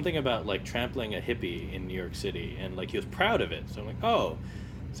something about, like, trampling a hippie in New York City, and, like, he was proud of it. So I'm like, oh,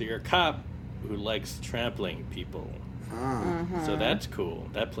 so you're a cop who likes trampling people. So that's cool.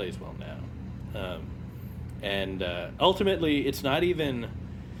 That plays well now. Ultimately, it's not even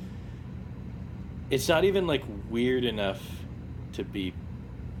like weird enough to be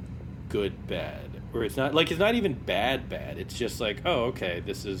good bad, or it's not even bad. It's just like, oh, okay,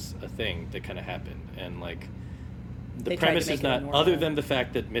 this is a thing that kind of happened, and like the premise is not, other than the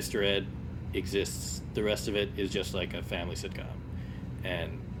fact that Mr. Ed exists, the rest of it is just like a family sitcom,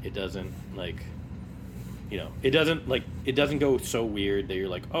 and it doesn't it doesn't go so weird that you're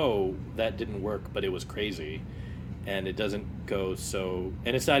like, oh, that didn't work, but it was crazy. And it doesn't go so...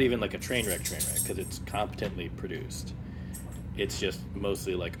 And it's not even like a train wreck, because it's competently produced. It's just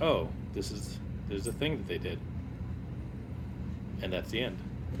mostly like, oh, there's a thing that they did. And that's the end.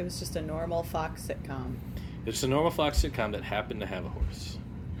 It was just a normal Fox sitcom. It's a normal Fox sitcom that happened to have a horse.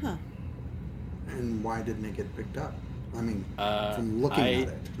 Huh. And why didn't it get picked up? I mean, from looking at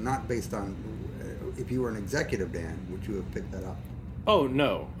it, not based on... if you were an executive, Dan, would you have picked that up? Oh,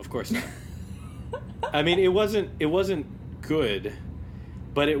 no, of course not. I mean, it wasn't good,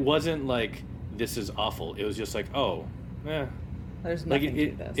 but it wasn't like, this is awful. It was just like, oh, there's nothing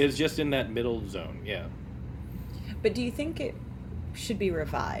to this. It's just in that middle zone, yeah. But do you think it should be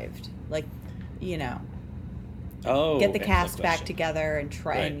revived? Like, get the cast back together and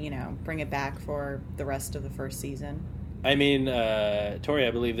try and, bring it back for the rest of the first season? I mean, Tori,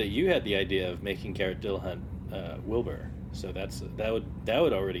 I believe that you had the idea of making Garrett Dillahunt Wilbur, so that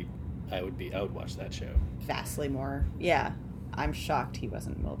would already... I would watch that show. Vastly more. Yeah. I'm shocked he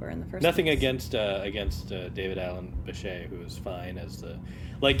wasn't Wilbur in the first Nothing place. against David Allen Bechet, who is fine as the...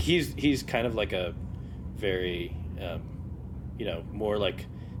 Like, he's kind of like a very, more like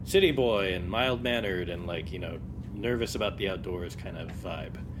city boy and mild-mannered and, like, nervous about the outdoors kind of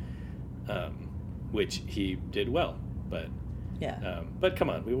vibe, which he did well. But but come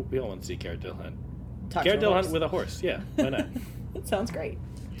on, we all want to see Garrett Dillahunt. Garrett Dillahunt with a horse, yeah, why not? That sounds great.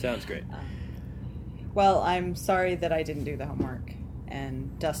 Sounds great. Well, I'm sorry that I didn't do the homework,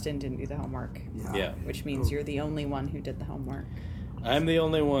 and Dustin didn't do the homework. Yeah. Which means you're the only one who did the homework. I'm the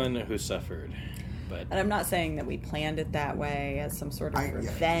only one who suffered. And I'm not saying that we planned it that way as some sort of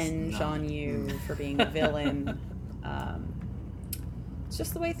revenge on you for being a villain. It's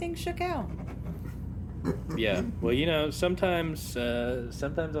just the way things shook out. Yeah. Well, sometimes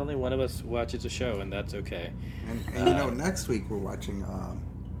only one of us watches a show, and that's okay. And next week we're watching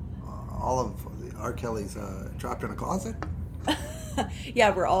all of R. Kelly's Trapped in a Closet.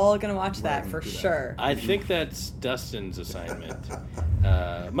 Yeah, we're all going to watch that for sure. I think that's Dustin's assignment.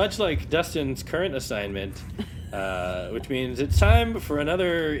 Much like Dustin's current assignment, which means it's time for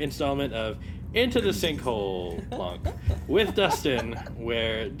another installment of Into the Sinkhole, plonk, with Dustin,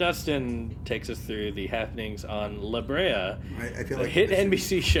 where Dustin takes us through the happenings on La Brea, the like hit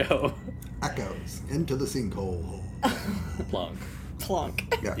NBC show. Echoes, Into the Sinkhole. Plonk.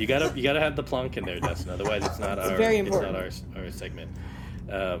 Plonk. Yeah. You gotta have the plonk in there, Dustin. Otherwise, it's not very important. It's not our segment.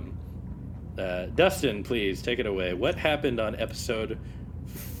 Dustin, please take it away. What happened on episode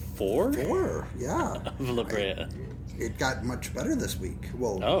 4? 4, yeah. Of La Brea. It got much better this week.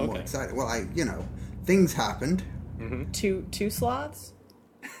 Well, okay. More exciting. Well, things happened. Mm-hmm. Two sloths?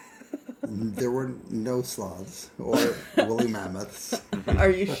 There were no sloths or woolly mammoths. Are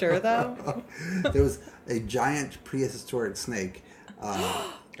you sure, though? There was a giant prehistoric snake.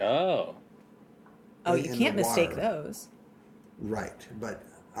 You can't mistake those. Right, but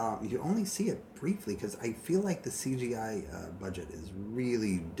you only see it briefly because I feel like the CGI budget is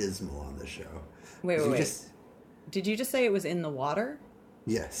really dismal on this show. Wait. Did you just say it was in the water?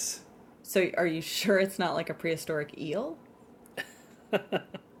 Yes. So are you sure it's not like a prehistoric eel?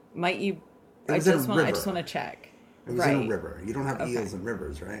 Might you It was in a river. I just want to check. It was in a river. You don't have eels in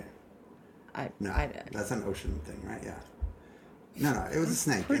rivers, right? No, that's an ocean thing, right? Yeah. No, it was a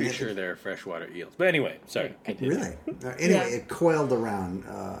snake. Pretty sure they're freshwater eels. But anyway, sorry. Continue. Really? Anyway, it coiled around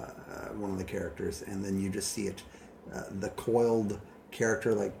one of the characters, and then you just see it, the coiled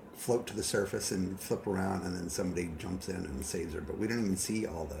character, like, float to the surface and flip around, and then somebody jumps in and saves her. But we didn't even see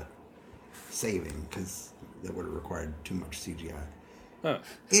all the saving, because that would have required too much CGI. Huh.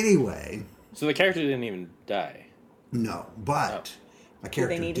 Anyway. So the character didn't even die? No, but a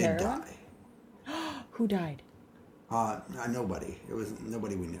character did die. Who died? Nobody. It was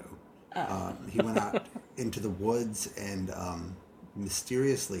nobody we knew. He went out into the woods and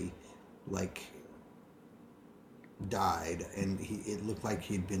mysteriously, like, died, and it looked like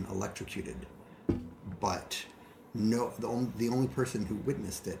he'd been electrocuted. But no, the only person who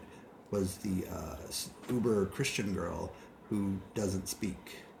witnessed it was the uber Christian girl who doesn't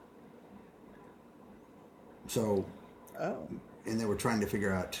speak. So, and they were trying to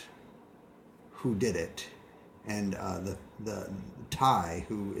figure out who did it. And the Ty,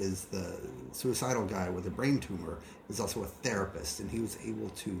 who is the suicidal guy with a brain tumor, is also a therapist, and he was able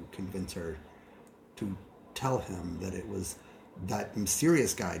to convince her to tell him that it was that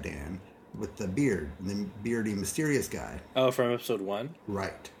mysterious guy, Dan, with the beard, the beardy mysterious guy. Oh, from episode 1?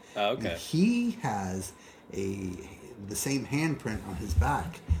 Right. Oh, okay. And he has the same handprint on his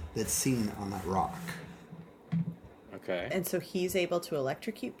back that's seen on that rock. Okay. And so he's able to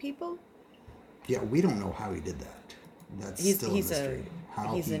electrocute people? Yeah, we don't know how he did that. That's still a mystery.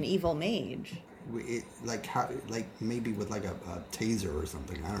 He's an evil mage. Maybe with like a taser or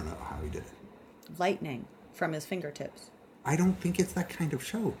something. I don't know how he did it. Lightning from his fingertips. I don't think it's that kind of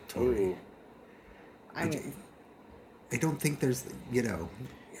show, Tori. I don't think there's,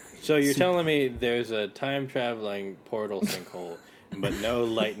 So you're telling me there's a time-traveling portal sinkhole, but no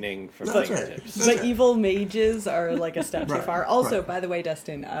lightning from fingertips. Right. But evil mages are like a step too Right, far. Also, right. by the way,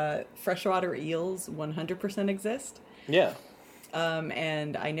 Dustin, freshwater eels 100% exist. Yeah.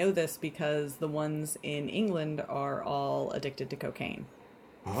 And I know this because the ones in England are all addicted to cocaine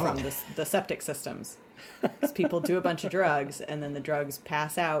from the septic systems. Because people do a bunch of drugs, and then the drugs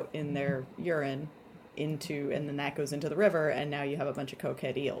pass out in their urine and then that goes into the river, and now you have a bunch of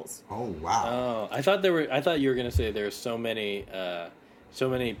cokehead eels. Oh wow! Oh, I thought you were gonna say there's so many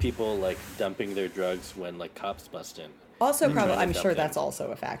people like dumping their drugs when like cops bust in. Also, probably I'm sure that's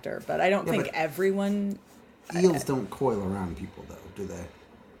also a factor, but I don't think everyone. Eels don't coil around people, though, do they?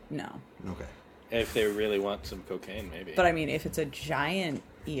 No. Okay. If they really want some cocaine, maybe. But I mean, if it's a giant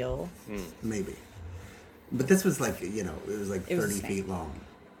eel, maybe. But this was like it was like 30 feet long.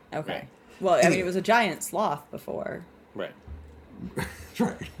 Okay. Right. Well, I mean, it was a giant sloth before. Right.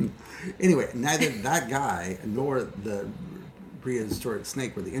 Right. Anyway, neither that guy nor the prehistoric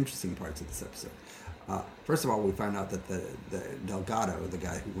snake were the interesting parts of this episode. First of all, we found out that the Delgado, the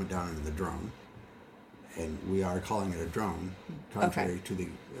guy who went down in the drone, and we are calling it a drone, contrary to the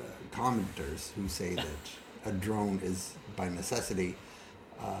commenters who say that a drone is by necessity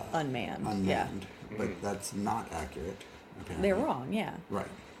Unmanned. Yeah. But that's not accurate. Apparently. They're wrong. Yeah. Right.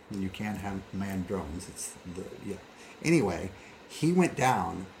 You can't have manned drones. Anyway, he went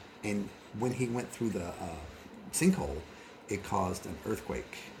down, and when he went through the sinkhole, it caused an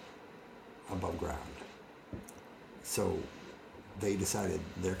earthquake above ground. So they decided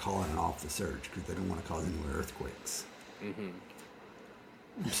they're calling off the search because they don't want to cause any more earthquakes. Mm-hmm.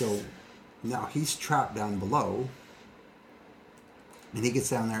 So now he's trapped down below, and he gets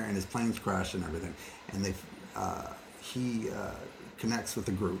down there, and his planes crash and everything. And he connects with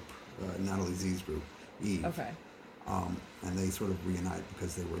the group, Natalie Z's group, Eve. Okay. And they sort of reunite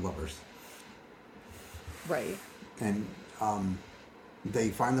because they were lovers. Right. And they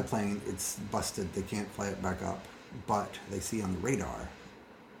find the plane. It's busted. They can't fly it back up. But they see on the radar,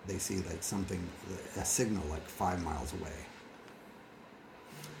 they see like a signal like 5 miles away.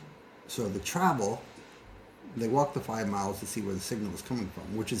 So they walk the 5 miles to see where the signal is coming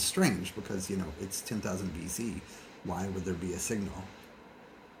from, which is strange because, it's 10,000 BC. Why would there be a signal?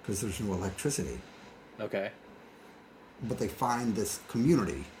 Because there's no electricity. Okay. But they find this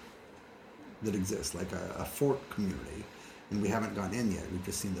community that exists, like a fort community. And we haven't gone in yet. We've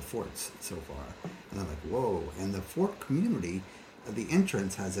just seen the forts so far. And I'm like, whoa. And the fort community, the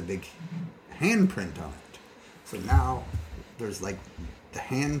entrance has a big handprint on it. So now there's like the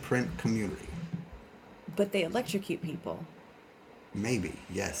handprint community. But they electrocute people. Maybe,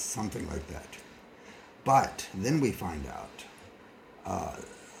 yes, something like that. But then we find out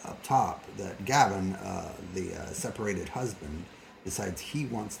up top that Gavin, the separated husband, decides he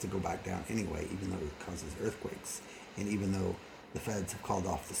wants to go back down anyway, even though it causes earthquakes, and even though the feds have called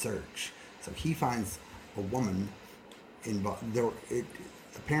off the search. So he finds a woman involved.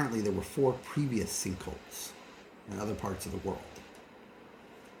 Apparently there were 4 previous sinkholes in other parts of the world.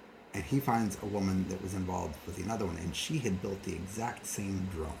 And he finds a woman that was involved with another one, and she had built the exact same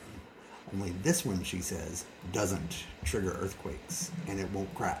drone. Only this one, she says, doesn't trigger earthquakes, and it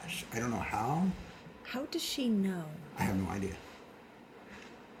won't crash. I don't know how. How does she know? I have no idea.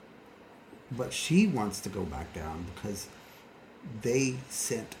 But she wants to go back down because they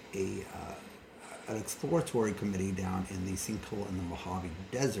sent an exploratory committee down in the sinkhole in the Mojave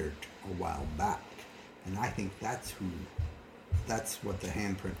Desert a while back. And I think that's what the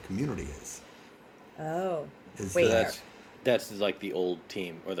handprint community is. Oh. That's like the old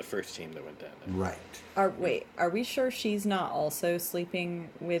team, or the first team that went down there. Right. Are we sure she's not also sleeping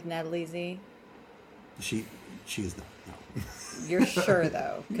with Natalie Z? She's not, no. You're sure,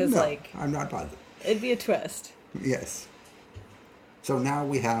 though? Because, no, I'm not positive. It'd be a twist. Yes. So now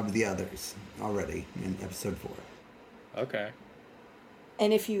we have the others already in episode 4. Okay.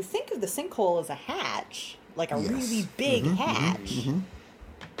 And if you think of the sinkhole as a hatch, like a really big hatch,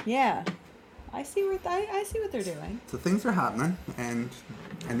 yeah, I see what they're doing. So things are happening, and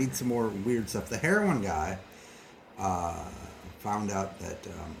I need some more weird stuff. The heroin guy found out that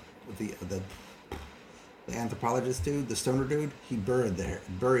the anthropologist dude, the stoner dude, he buried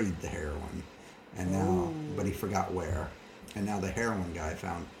the heroin, and now, but he forgot where, and now the heroin guy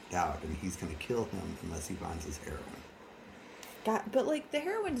found out, and he's going to kill him unless he finds his heroin. God, but like the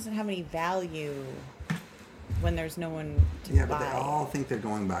heroin doesn't have any value when there's no one to buy. But they all think they're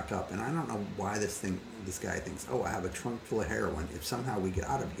going back up, and I don't know why this guy thinks, oh, I have a trunk full of heroin. If somehow we get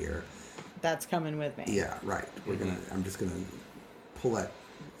out of here, that's coming with me. Yeah, right. I'm just gonna pull that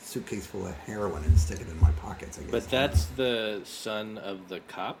suitcase full of heroin and stick it in my pockets, I guess. But that's the son of the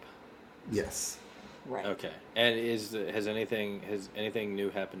cop? Yes. Right. Okay. And has anything new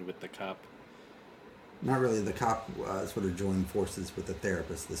happened with the cop? Not really. The cop sort of joined forces with the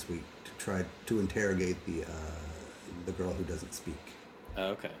therapist this week to try to interrogate the girl who doesn't speak. Oh,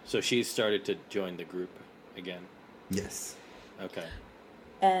 okay. So she's started to join the group again? Yes. Okay.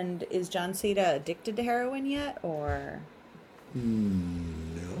 And is John Cena addicted to heroin yet, or?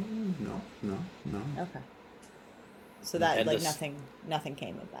 No. Okay. So that, nothing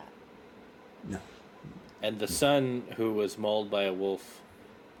came of that. No. And the son who was mauled by a wolf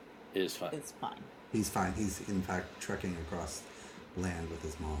is fine. It's fine. He's fine. He's, in fact, trekking across land with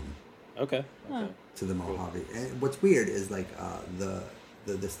his mom. Okay. To the Mojave. And what's weird is, like,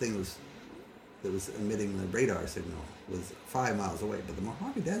 this thing that was emitting the radar signal was 5 miles away, but the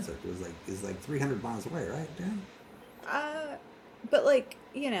Mojave Desert is like 300 miles away, right, Dan? But like,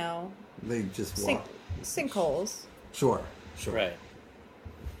 you know, they just walk sinkholes. Sure. Right.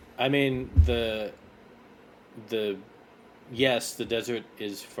 I mean, the desert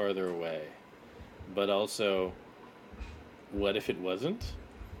is farther away, but also, what if it wasn't?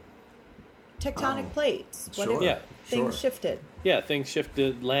 Tectonic plates. What if things shifted? Yeah, things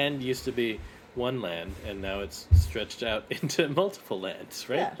shifted. Land used to be one land, and now it's stretched out into multiple lands,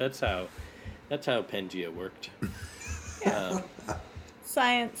 right? Yeah. That's how Pangea worked.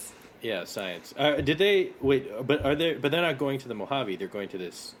 Science. Yeah, science. Did they wait? But they're not going to the Mojave. They're going to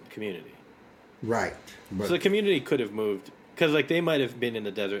this community. Right. So the community could have moved, because like they might have been in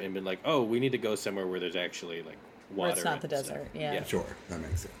the desert and been like, oh, we need to go somewhere where there's actually like water. Where it's not the stuff. desert. Yeah. Sure, that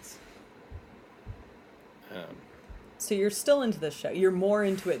makes sense. So you're still into this show. You're more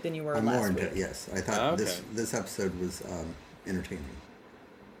into it than you were last week. I'm more into it, yes. I thought this episode was entertaining.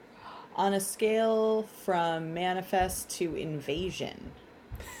 On a scale from manifest to invasion,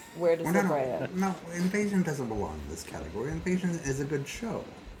 where does it Brea? No, Invasion doesn't belong in this category. Invasion is a good show.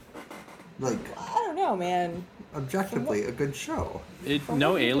 Like, I don't know, man. Objectively, a good show.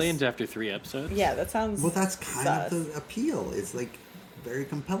 No aliens after 3 episodes? Yeah, that sounds. Well, that's kind of the appeal. It's like very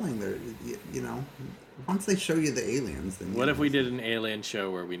compelling. There, you know, once they show you the aliens, then. What if we did an alien show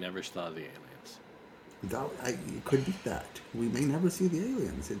where we never saw the aliens? It could be that. We may never see the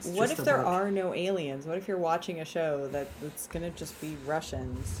aliens. What if there are no aliens? What if you're watching a show that's going to just be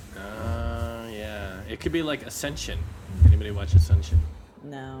Russians? Yeah. It could be like Ascension. Anybody watch Ascension?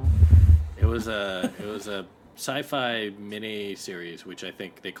 No. It was a sci-fi mini series, which I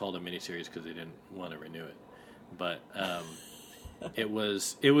think they called a mini series because they didn't want to renew it. But it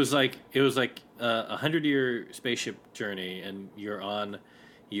was like a 100-year spaceship journey, and you're on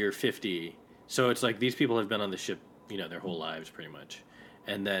year 50. So it's like these people have been on the ship, their whole lives pretty much.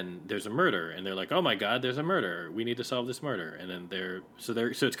 And then there's a murder, and they're like, "Oh my God, there's a murder. We need to solve this murder." And then so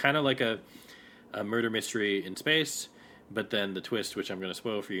it's kind of like a murder mystery in space. But then the twist, which I'm going to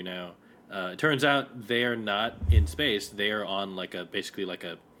spoil for you now, it turns out they are not in space. They are on basically like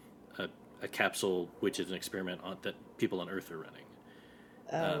a a capsule, which is an experiment that people on Earth are running.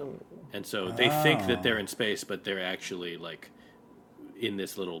 Oh. And so they think that they're in space, but they're actually like in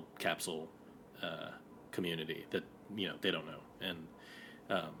this little capsule community that they don't know. And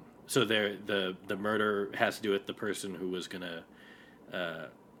so the murder has to do with the person who was gonna,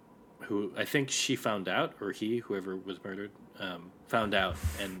 who I think she found out, or whoever was murdered, found out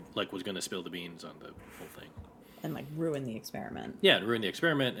and like was gonna spill the beans on the whole thing. And like ruin the experiment. Yeah, ruin the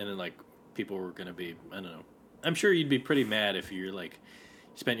experiment, and then like people were gonna be, I don't know. I'm sure you'd be pretty mad if you're like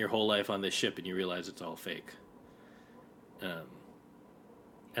spent your whole life on this ship and you realize it's all fake.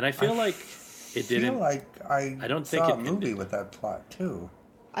 And I feel like it didn't. I don't think saw a movie with that plot too.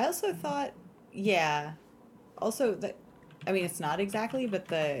 I also thought, yeah. Also, that I mean, it's not exactly,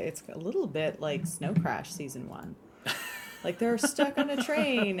 but it's a little bit like Snow Crash season 1. Like they're stuck on a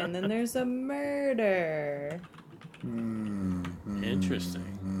train, and then there's a murder.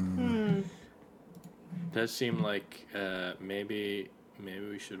 Interesting. Does seem like maybe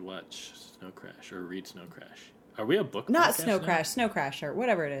we should watch Snow Crash or read Snow Crash. Are we a book? Not Snow Crash, Snow Crasher,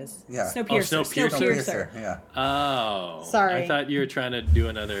 whatever it is. Yeah. Snowpiercer. Snowpiercer. Yeah. Oh. Sorry. I thought you were trying to do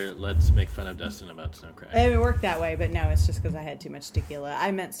another let's make fun of Dustin about Snow Crash. It worked that way, but no, it's just because I had too much tequila. I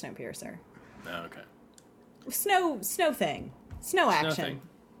meant Snowpiercer. Oh, okay. Snow thing. Snow action. Snow thing.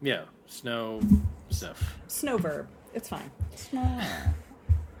 Yeah. Snow stuff. Snow verb. It's fine. Snow.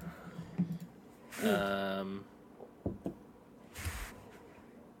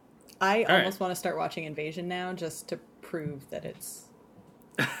 I almost want to start watching Invasion now just to prove that it's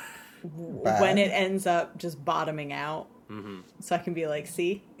when it ends up just bottoming out. Mm-hmm. So I can be like,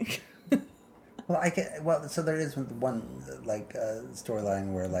 see? So there is one like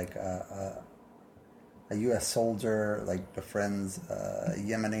storyline where like a U.S. soldier like befriends a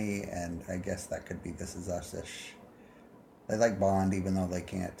Yemeni, and I guess that could be This Is Us-ish. They like bond even though they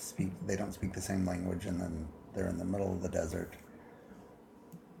can't speak. They don't speak the same language, and then they're in the middle of the desert.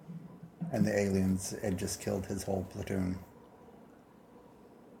 And the aliens had just killed his whole platoon.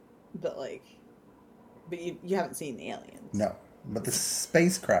 But you haven't seen the aliens. No, but the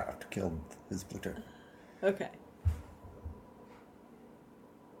spacecraft killed his platoon. Okay.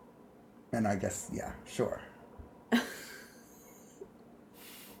 And I guess, yeah, sure.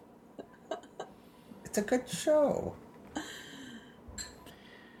 It's a good show.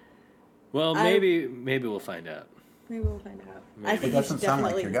 Well, maybe we'll find out. Maybe we'll find out. Maybe. I think it doesn't sound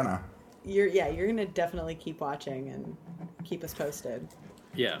like you're gonna. You're gonna definitely keep watching and keep us posted.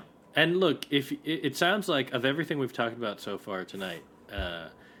 Yeah, and look, if it sounds like of everything we've talked about so far tonight,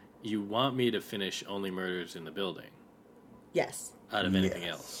 you want me to finish Only Murders in the Building. Yes. Out of anything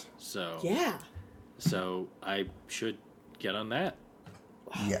else, so yeah. So I should get on that.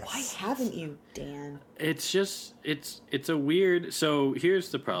 Yes. Why haven't you, Dan? It's just it's a weird. So here's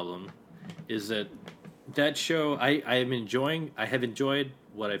the problem, is that show I have enjoyed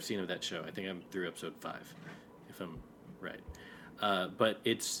what I've seen of that show. I think I'm through episode 5, if I'm right. But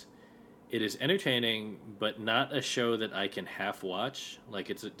it is entertaining, but not a show that I can half watch. Like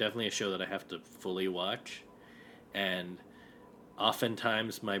it's definitely a show that I have to fully watch, and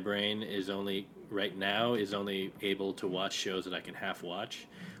oftentimes my brain is only able to watch shows that I can half watch,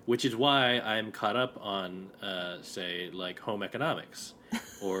 which is why I'm caught up on say like Home Economics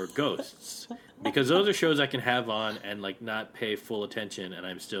or Ghosts, because those are shows I can have on and like not pay full attention, and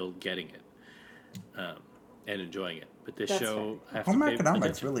I'm still getting it and enjoying it. But this show, I have Home to pay Economics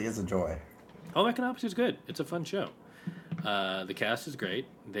attention. really is a joy. Home Economics is good. It's a fun show. The cast is great.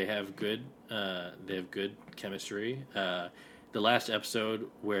 They have good chemistry. The last episode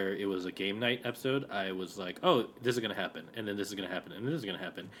where it was a game night episode, I was like, oh, this is going to happen, and then this is going to happen, and this is going to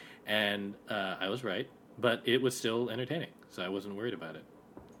happen. And I was right, but it was still entertaining, so I wasn't worried about it.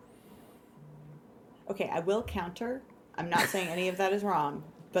 Okay, I will counter. I'm not saying any of that is wrong,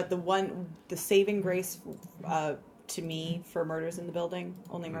 but the saving grace to me for Murders in the Building,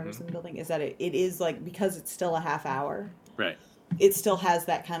 Only Murders in the Building, is that it is like, because it's still a half hour. Right. It still has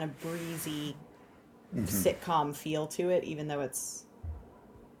that kind of breezy sitcom feel to it, even though it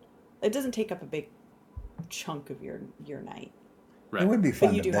doesn't take up a big chunk of your night. Right. It would be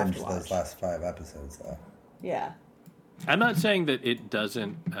fun to binge those last 5 episodes, though. Yeah. I'm not saying that it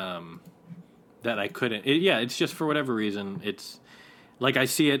doesn't, that I couldn't. It's just for whatever reason, it's like I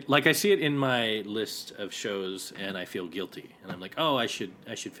see it in my list of shows, and I feel guilty, and I'm like, oh, I should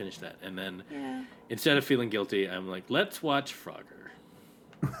finish that, and then instead of feeling guilty, I'm like, let's watch Frogger.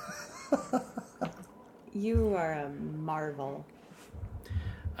 You are a marvel.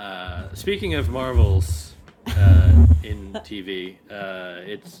 Speaking of marvels in TV,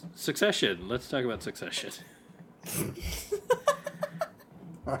 it's Succession. Let's talk about Succession.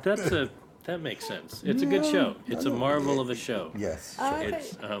 That makes sense. It's a good show. It's a marvel of a show. Yes.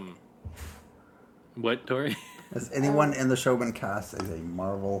 It's what, Tori? Has anyone in the Showman cast as a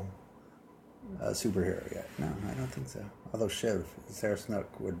Marvel superhero yet? No, I don't think so. Although Sarah Snook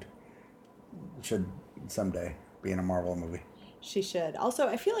should someday be in a Marvel movie. She should. Also,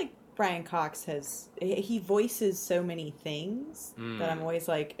 I feel like Brian Cox he voices so many things that I'm always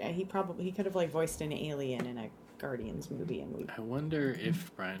like, he could have like voiced an alien in a Guardians movie, and I wonder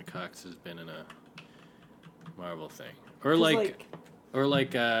if Brian Cox has been in a Marvel thing, or like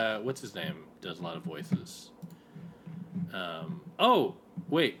what's his name does a lot of voices. Oh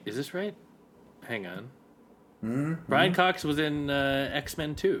wait, is this right? Hang on. Mm-hmm. Brian Cox was in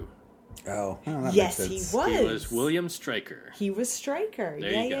X-Men 2. Oh, yes, he was. He was William Stryker. He was Stryker.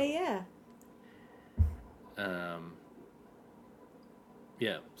 Yeah.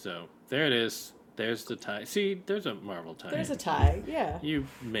 Yeah. So there it is. There's the tie. See, there's a Marvel tie. There's a tie. Yeah. You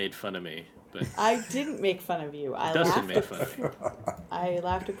made fun of me, but I didn't make fun of you. Dustin made fun of you. I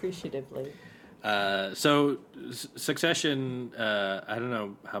laughed appreciatively. So Succession. I don't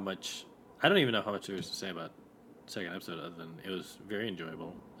know how much. I don't even know how much there is to say about the second episode, other than it was very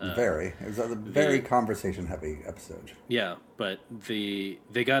enjoyable. It was a very conversation-heavy episode. Yeah, but they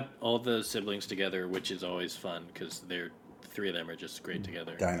got all the siblings together, which is always fun because the three of them are just great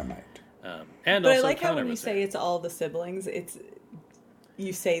together. Dynamite. And but also I like Connor how when you say it's all the siblings,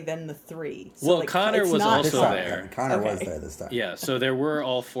 you say then the three. So well, like, Connor was also there. Connor was there this time. Yeah, so there were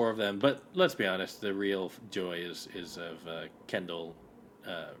all four of them. But let's be honest, the real joy is of Kendall,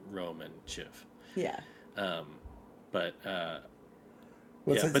 Rome, and Shiv. Yeah. I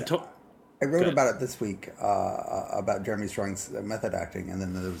wrote about it this week about Jeremy Strong's method acting, and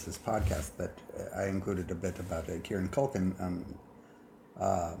then there was this podcast that I included a bit about Kieran Culkin.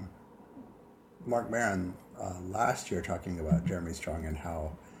 Mark Maron last year talking about Jeremy Strong and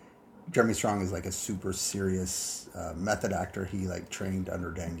how Jeremy Strong is like a super serious method actor. He like trained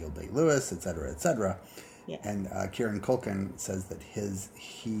under Daniel Day-Lewis, et cetera. Yeah. And Kieran Culkin says that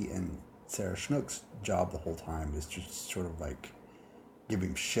he and Sarah Snook's job the whole time is just sort of like give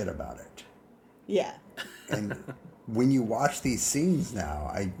him shit about it. Yeah. And when you watch these scenes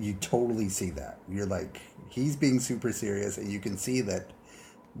now, you totally see that. You're like, he's being super serious, and you can see that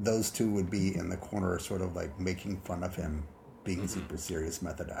those two would be in the corner sort of like making fun of him being super serious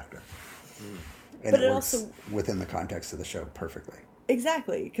method actor. And but it works also within the context of the show perfectly.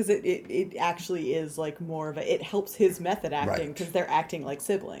 Exactly, because it actually is like more of it helps his method acting because they're acting like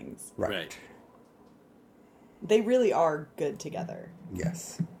siblings. Right. They really are good together.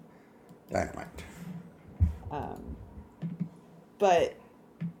 Yes. Dynamite. But,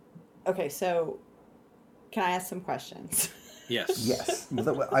 okay, so can I ask some questions? Yes. Yes.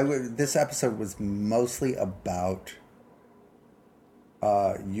 This episode was mostly about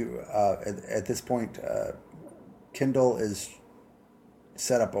at this point, Kendall is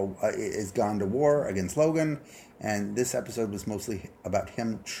set up is gone to war against Logan, and this episode was mostly about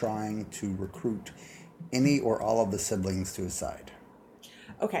him trying to recruit any or all of the siblings to his side.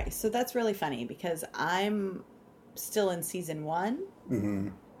 Okay, so that's really funny because I'm still in season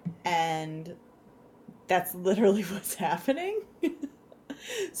 1, and that's literally what's happening.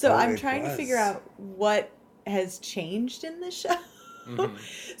 So I'm trying to figure out what has changed in this show.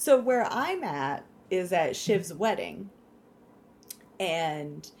 So where I'm at is at Shiv's wedding.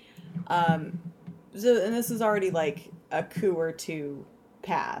 And and this is already like a coup or two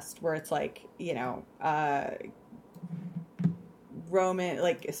past where it's like, Kendall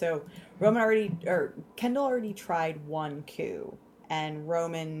already tried one coup, and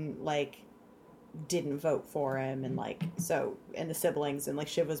Roman didn't vote for him, and and the siblings, and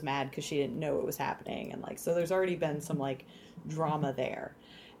Shiv was mad because she didn't know it was happening, and so there's already been some drama there.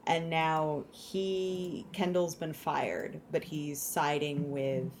 And now Kendall's been fired, but he's siding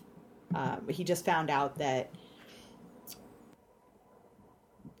with, he just found out that,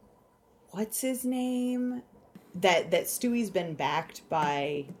 what's his name? That Stewie's been backed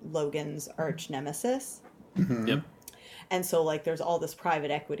by Logan's arch nemesis. Yep. And so there's all this private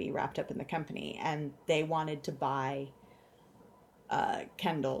equity wrapped up in the company, and they wanted to buy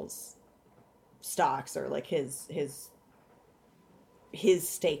Kendall's stocks, or his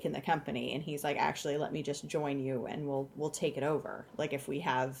stake in the company, and he's like, actually, let me just join you and we'll take it over. If we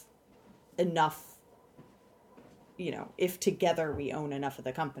have enough, if together we own enough of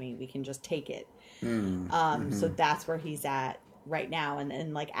the company, we can just take it. So that's where he's at right now. And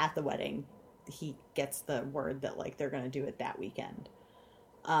then at the wedding, he gets the word that they're going to do it that weekend.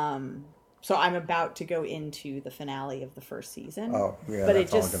 So I'm about to go into the finale of the first season. Oh yeah, but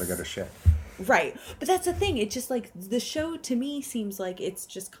that's all going to go to shit. Right. But that's the thing. It's just like the show to me seems like it's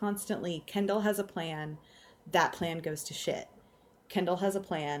just constantly Kendall has a plan, that plan goes to shit. Kendall has a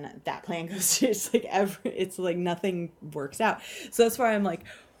plan, that plan goes to it's like nothing works out. So that's why I'm like,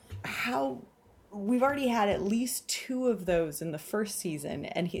 how we've already had at least 2 of those in the first season,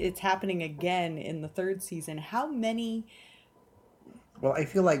 and it's happening again in the 3rd season. How many? Well, I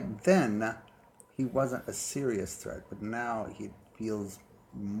feel like then he wasn't a serious threat, but now he feels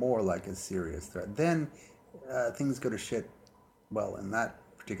more like a serious threat. Then things go to shit, well, in that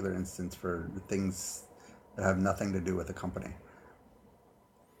particular instance, for things that have nothing to do with the company.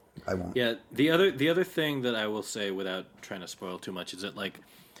 I won't. Yeah, the other thing that I will say without trying to spoil too much is that like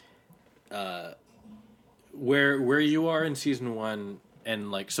where you are in season 1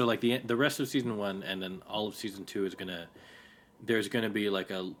 and like so like the rest of season 1 and then all of season 2 is there's gonna be like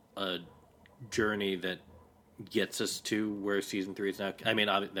a journey that gets us to where season 3 is now. I mean,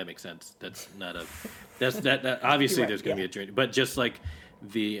 that makes sense. That's not a that obviously right, there's going to be a journey, but just like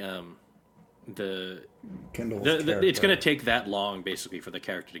the it's going to take that long basically for the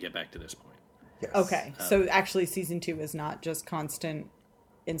character to get back to this point. Yes. Okay, so actually season 2 is not just constant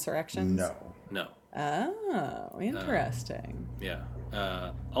insurrections? No. Oh, interesting. Yeah.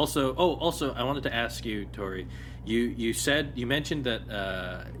 Also, I wanted to ask you, Tori. You mentioned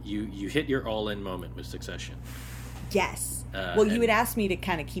that you hit your all-in moment with Succession. Yes. Well, you had asked me to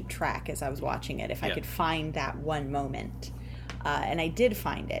kind of keep track as I was watching it if I could find that one moment, and I did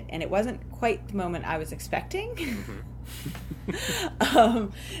find it, and it wasn't quite the moment I was expecting. Mm-hmm.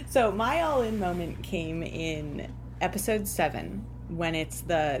 So my all-in moment came in episode 7 when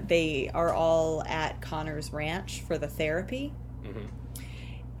they are all at Connor's ranch for the therapy. Mm-hmm.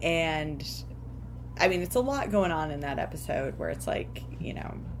 And I mean, it's a lot going on in that episode where it's like, you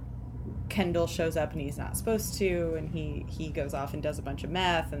know, Kendall shows up and he's not supposed to, and he goes off and does a bunch of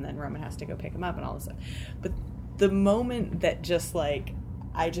meth, and then Roman has to go pick him up and all this stuff. But the moment that just like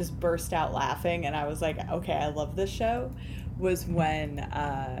I just burst out laughing and I was like, okay, I love this show, was when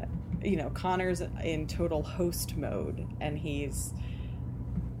you know, Connor's in total host mode and he's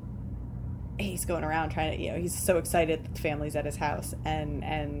going around trying to, you know, he's so excited that the family's at his house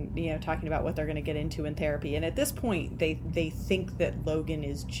and you know, talking about what they're going to get into in therapy. And at this point, they think that Logan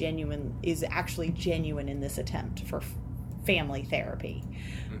is actually genuine in this attempt for family therapy.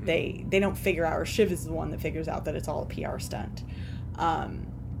 Mm-hmm. They don't figure out, or Shiv is the one that figures out that it's all a PR stunt.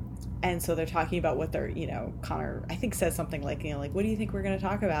 And so they're talking about what they're, you know, Connor, I think, says something like, you know, like, what do you think we're going to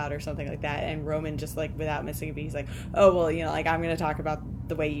talk about, or something like that. And Roman, just like without missing a beat, he's like, oh, well, you know, like, I'm going to talk about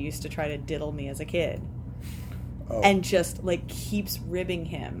the way you used to try to diddle me as a kid. Oh. And just like keeps ribbing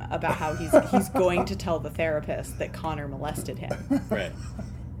him about how he's going to tell the therapist that Connor molested him. Right.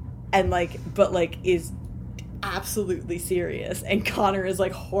 And like, but like is absolutely serious. And Connor is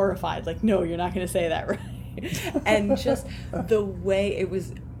like horrified. Like, no, you're not going to say that, right? And just the way it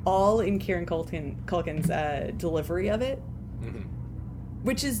was all in Kieran Culkin's delivery of it, mm-hmm.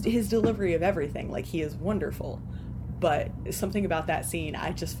 which is his delivery of everything. Like, he is wonderful. But something about that scene,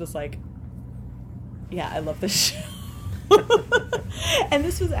 I just was like, yeah, I love this show. And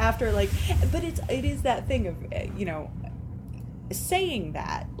this was after, like, but it is that thing of, you know, saying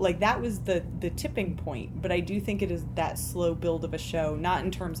that, like, that was the tipping point. But I do think it is that slow build of a show, not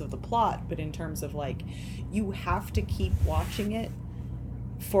in terms of the plot, but in terms of, like, you have to keep watching it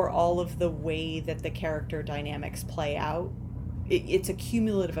for all of the way that the character dynamics play out. It's a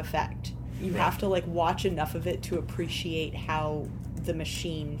cumulative effect. You have to like watch enough of it to appreciate how the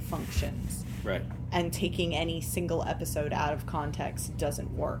machine functions. Right. And taking any single episode out of context doesn't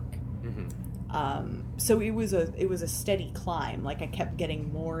work. Mm-hmm. So it was a steady climb. Like, I kept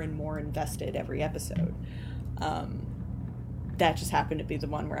getting more and more invested every episode. That just happened to be the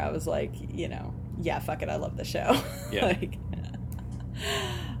one where I was like, you know, yeah, fuck it, I love the show. Yeah. Like,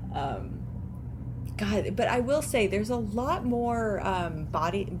 God, but I will say there's a lot more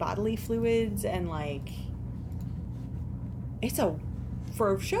bodily fluids, and like,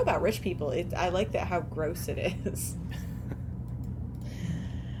 for a show about rich people, I like that, how gross it is.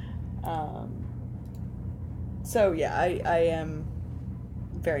 So yeah, I am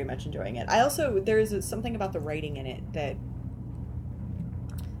very much enjoying it. There is something about the writing in it, that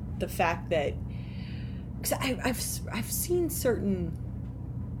the fact that, because I've seen certain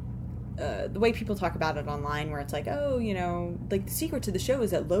the way people talk about it online, where it's like, oh, you know, like, the secret to the show is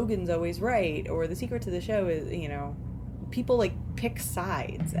that Logan's always right, or the secret to the show is, you know, people like pick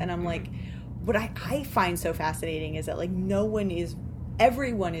sides. And I'm like, what I find so fascinating is that, like,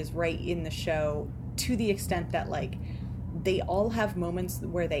 everyone is right in the show, to the extent that, like, they all have moments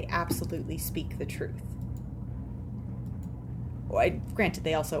where they absolutely speak the truth. Granted,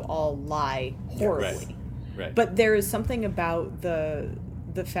 they also all lie horribly. Right. But there is something about the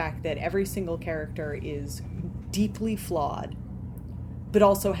fact that every single character is deeply flawed, but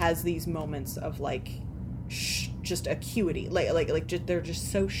also has these moments of like just acuity, they're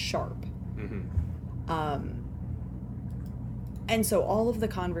just so sharp. Mm-hmm. And so all of the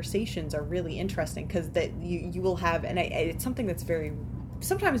conversations are really interesting because that you will have, and it's something that's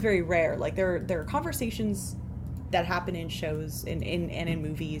sometimes very rare. Like there are conversations that happen in shows and in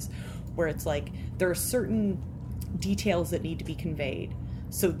movies where it's like there are certain details that need to be conveyed.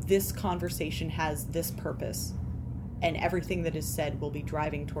 So this conversation has this purpose, and everything that is said will be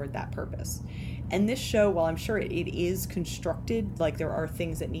driving toward that purpose. And this show, while I'm sure it is constructed, like there are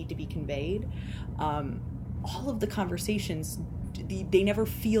things that need to be conveyed, all of the conversations, they never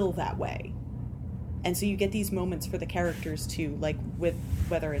feel that way. And so you get these moments for the characters to, like, with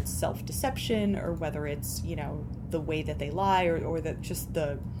whether it's self-deception or whether it's, you know, the way that they lie or that just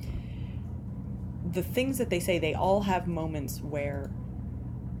the things that they say, they all have moments where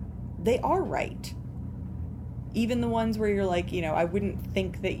they are right. Even the ones where you're like, you know, I wouldn't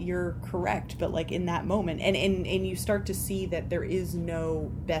think that you're correct, but like in that moment, and you start to see that there is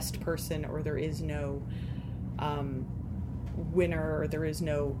no best person, or there is no winner, or there is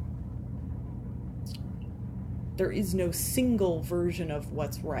no single version of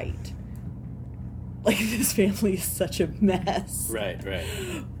what's right. Like, this family is such a mess. Right.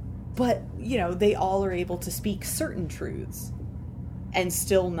 But, you know, they all are able to speak certain truths and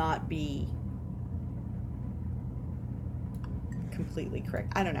still not be completely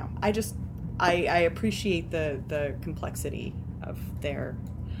correct. I don't know. I appreciate the complexity of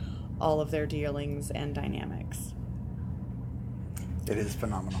all of their dealings and dynamics. It is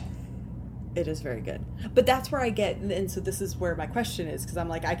phenomenal. It is very good. But that's where I get, and so this is where my question is, because I'm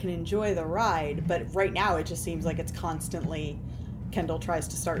like, I can enjoy the ride, but right now it just seems like it's constantly, Kendall tries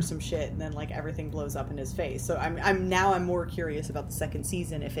to start some shit and then like everything blows up in his face. So I'm more curious about the second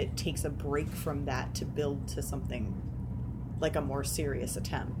season, if it takes a break from that to build to something like a more serious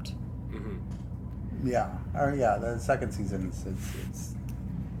attempt. Mm-hmm. Yeah. The second season it's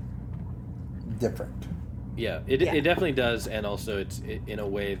different. Yeah, it definitely does, and also it's in a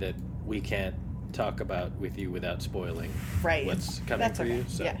way that we can't talk about with you without spoiling what's coming for you.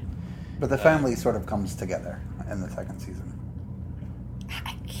 So. Yeah. But the family sort of comes together in the second season.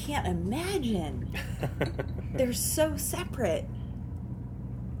 I can't imagine. They're so separate.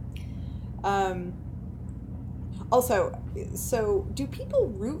 Also, so do people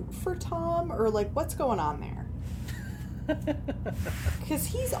root for Tom, or like what's going on there? Because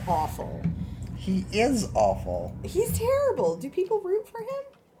he's awful. He is awful. He's terrible. Do people root for him?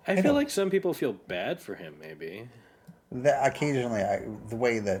 I feel like some people feel bad for him, maybe. Occasionally, the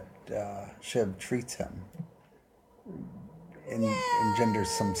way that Shiv treats him engenders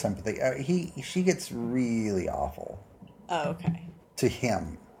some sympathy. She gets really awful. Oh, okay. To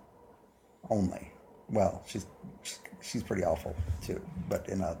him only. Well, she's pretty awful too, but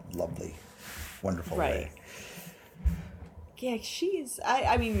in a lovely, wonderful way. Yeah, she's...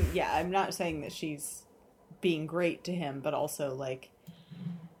 I mean, yeah, I'm not saying that she's being great to him, but also, like,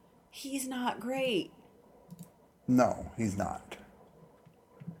 he's not great. No, he's not.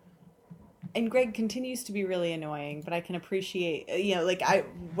 And Greg continues to be really annoying, but I can appreciate... You know, like,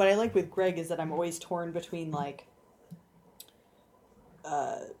 what I like with Greg is that I'm always torn between, like,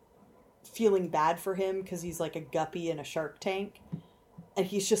 feeling bad for him because he's, like, a guppy in a Shark Tank. And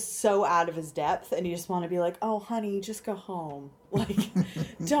he's just so out of his depth, and you just want to be like, oh, honey, just go home. Like,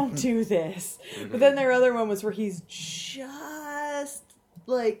 don't do this. But then there are other moments where he's just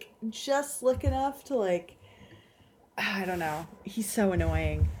slick enough to, like, I don't know. He's so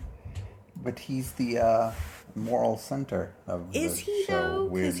annoying. But he's the moral center of the show, weirdly. Is he, though?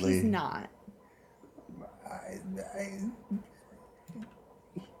 Because he's not.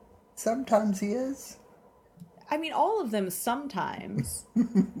 Sometimes he is. I mean, all of them sometimes.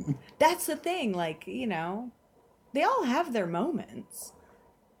 That's the thing, like, you know, they all have their moments.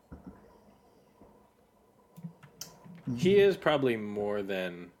 He is probably more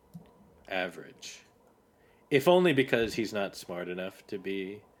than average. If only because he's not smart enough to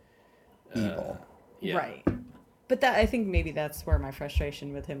be... evil. Yeah. Right. But I think maybe that's where my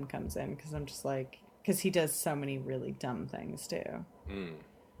frustration with him comes in, because I'm just like... Because he does so many really dumb things, too. Mm.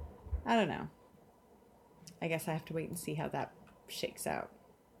 I don't know. I guess I have to wait and see how that shakes out.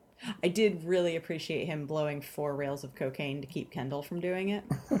 I did really appreciate him blowing 4 rails of cocaine to keep Kendall from doing it.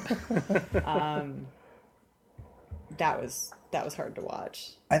 That was hard to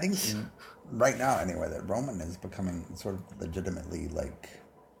watch. I think right now, anyway, that Roman is becoming sort of legitimately, like,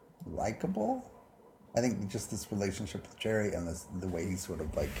 likable. I think just this relationship with Jerry and the way he's sort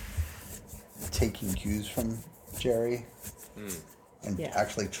of like taking cues from Jerry and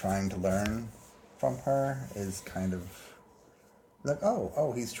actually trying to learn from her is kind of like,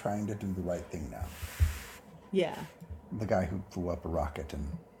 oh, he's trying to do the right thing now. Yeah. The guy who blew up a rocket in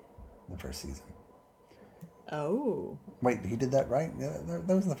the first season. Oh. Wait, he did that right? Yeah,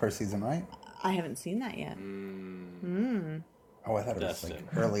 that was the first season, right? I haven't seen that yet. Oh, I thought it was Dustin.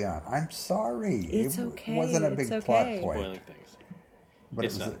 like early on. I'm sorry. It's okay. It wasn't a big plot point. Spoiling things. But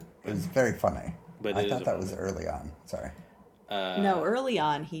It's it was very funny. But I it thought is that a was early on. Sorry. No, early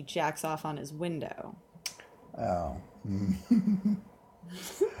on, he jacks off on his window. Oh.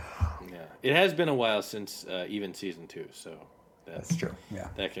 Yeah, it has been a while since even season 2, so That's true. Yeah.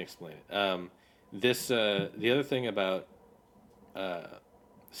 that can explain it. The other thing about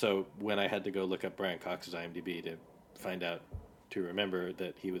so when I had to go look up Brian Cox's IMDb to find out to remember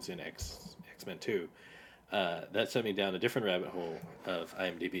that he was in X-Men 2, that sent me down a different rabbit hole of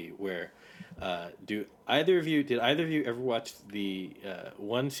IMDb where did either of you ever watch the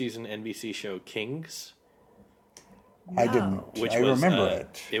one season NBC show Kings? I didn't. Which I was, remember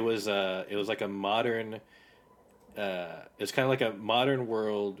it. It was like a modern. It's kind of like a modern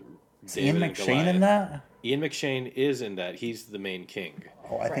world. Is Ian David and McShane Goliath. in that? Ian McShane is in that. He's the main king.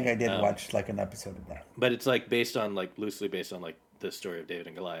 Oh, I think I did watch like an episode of that. But it's like loosely based on like the story of David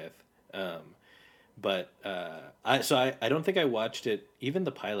and Goliath. But I don't think I watched it. Even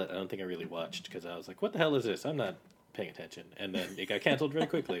the pilot, I don't think I really watched because I was like, "What the hell is this? I'm not paying attention." And then it got canceled very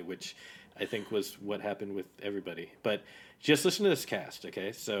quickly, which I think was what happened with everybody. But just listen to this cast,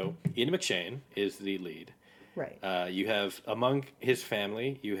 okay? So Ian McShane is the lead. Right. You have among his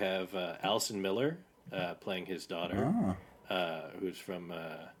family, you have Allison Miller playing his daughter, who's from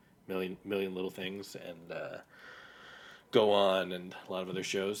Million Little Things and Go On and a lot of other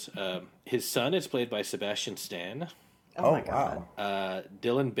shows. His son is played by Sebastian Stan. Oh my God. Wow.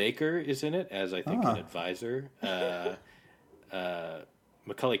 Dylan Baker is in it as I think an advisor.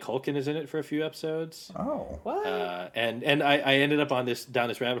 Macaulay Culkin is in it for a few episodes. Oh. What? And I ended up down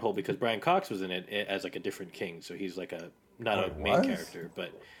this rabbit hole because Brian Cox was in it as like a different king, so he's like not a main character,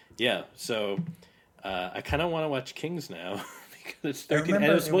 but yeah. So I kind of want to watch Kings now because it's 13 and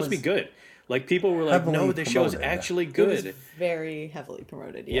it was supposed to be good. Like people were like, "No, the show's actually good." It was very heavily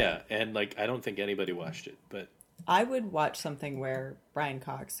promoted. Yeah, and like I don't think anybody watched it, but I would watch something where Brian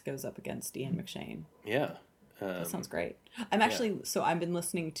Cox goes up against Ian McShane. yeah. That sounds great. I'm actually so I've been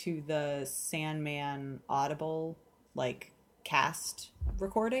listening to the Sandman Audible like cast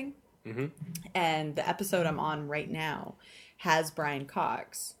recording, and the episode I'm on right now has Brian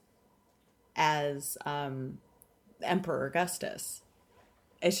Cox as Emperor Augustus.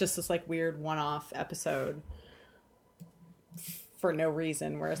 It's just this like weird one-off episode for no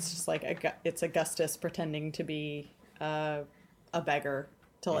reason, where it's just like it's Augustus pretending to be a beggar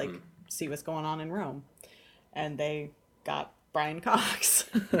to like see what's going on in Rome. And they got Brian Cox.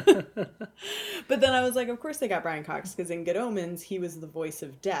 But then I was like, of course they got Brian Cox, because in Good Omens, he was the voice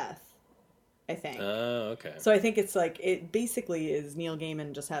of death, I think. Oh, okay. So I think it's like, it basically is Neil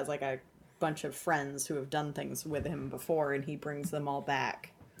Gaiman just has like a bunch of friends who have done things with him before, and he brings them all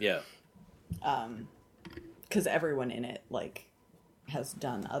back. Yeah. Because everyone in it, like, has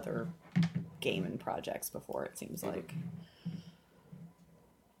done other Gaiman projects before, it seems like.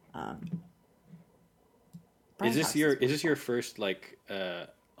 Is this your first like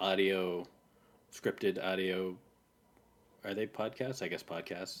scripted audio? Are they podcasts? I guess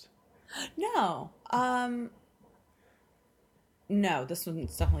podcasts. No. No, this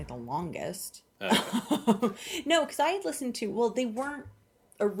one's definitely the longest. Okay. No, because I had listened to, well, they weren't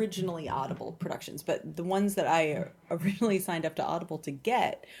originally Audible productions, but the ones that I originally signed up to Audible to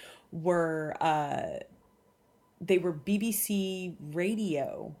get were, they were BBC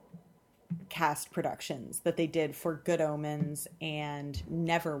radio cast productions that they did for Good Omens and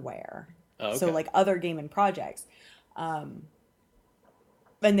Neverwhere. Oh, okay. So like other Gaiman projects.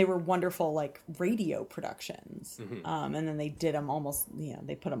 And they were wonderful, like, radio productions. And then they did them almost,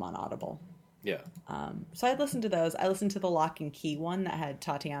 they put them on Audible. Yeah. So I listened to those. I listened to the Lock and Key one that had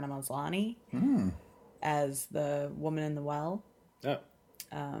Tatiana Maslany as the woman in the well. Oh.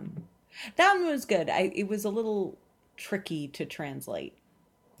 That one was good. It was a little tricky to translate,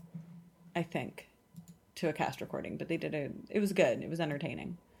 I think, to a cast recording. But they did it. It was good. It was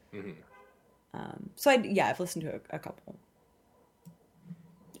entertaining. So I've listened to a couple.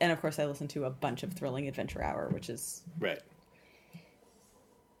 And of course, I listened to a bunch of Thrilling Adventure Hour, which is right.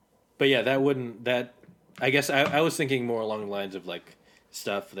 But yeah, I guess I was thinking more along the lines of like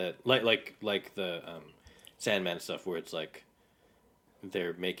stuff that like the Sandman stuff, where it's like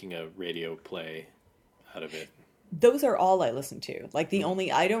they're making a radio play out of it. Those are all I listen to. Like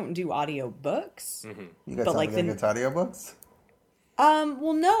I don't do audiobooks. Mm-hmm. You got something against audiobooks?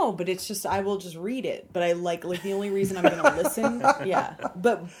 Well, no, but it's just, I will just read it. But I like the only reason I'm going to listen, yeah.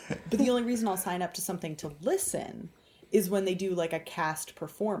 But the only reason I'll sign up to something to listen is when they do like a cast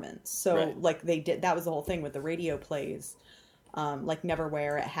performance. So right. like that was the whole thing with the radio plays. Like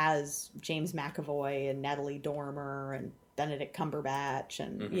Neverwhere, it has James McAvoy and Natalie Dormer and Benedict Cumberbatch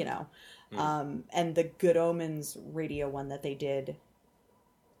and, mm-hmm. you know, mm-hmm. And the Good Omens radio one that they did.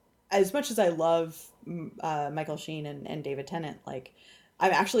 As much as I love Michael Sheen and David Tennant, like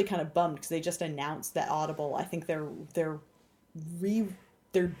I'm actually kind of bummed because they just announced that Audible. I think they're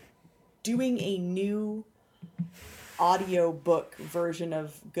doing a new audiobook version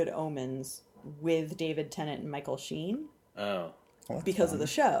of Good Omens with David Tennant and Michael Sheen. Oh, because of the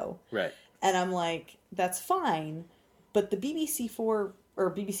show, right? And I'm like, that's fine, but the BBC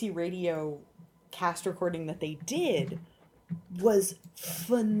Radio cast recording that they did was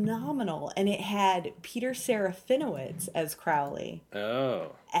phenomenal, and it had Peter Serafinowicz as Crowley.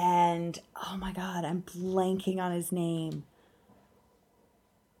 Oh. And oh my god, I'm blanking on his name.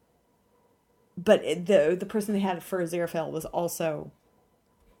 But the person they had for Aziraphale was also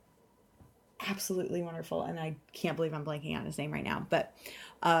absolutely wonderful, and I can't believe I'm blanking on his name right now. But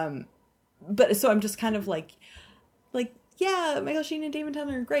so I'm just kind of like yeah, Michael Sheen and David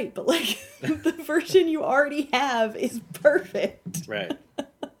Tennant are great, but like the version you already have is perfect. Right.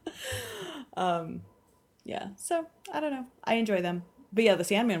 Yeah, so I don't know. I enjoy them. But yeah, the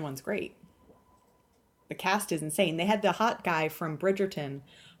Sandman one's great. The cast is insane. They had the hot guy from Bridgerton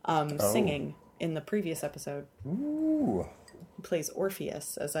singing in the previous episode. Ooh. He plays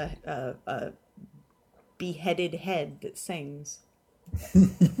Orpheus as a beheaded head that sings.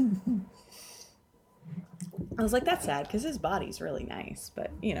 I was like, that's sad because his body's really nice,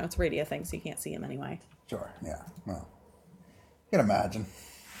 but you know, it's a radio thing, so you can't see him anyway. Sure, yeah. Well, you can imagine.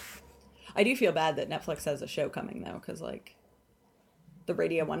 I do feel bad that Netflix has a show coming though, because like the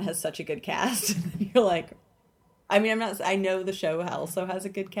radio one has such a good cast. You're like, I mean, I know the show also has a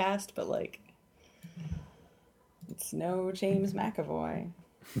good cast, but like, it's no James McAvoy.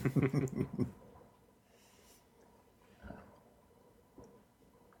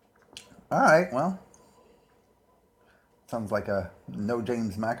 All right, well. Sounds like no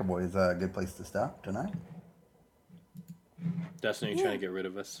James McAvoy is a good place to stop tonight. Dustin, are you trying to get rid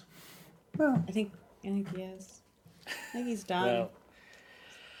of us? Well, I think he is. I think he's done. Well,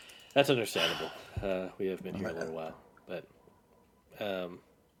 that's understandable. We have been here a little while, but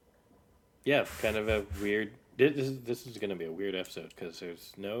yeah, kind of a weird. This is going to be a weird episode because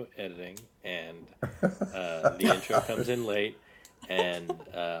there's no editing, and the intro comes in late, and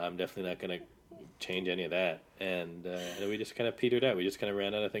I'm definitely not going to change any of that, and we just kind of petered out. We just kind of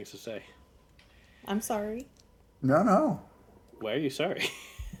ran out of things to say. I'm sorry. No. Why are you sorry?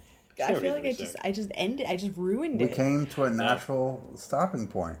 I feel like I just ended. I just ruined it. We came to a natural stopping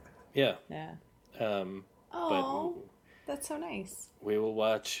point. Yeah. Yeah. But that's so nice. We will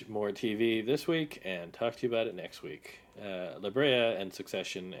watch more TV this week and talk to you about it next week. La Brea and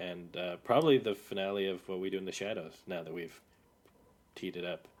Succession, and probably the finale of What We Do in the Shadows. Now that we've teed it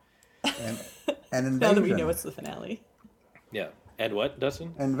up. And Invasion. Now that we know it's the finale. Yeah. And what,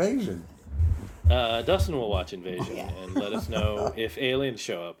 Dustin? Invasion. Dustin will watch Invasion and let us know if aliens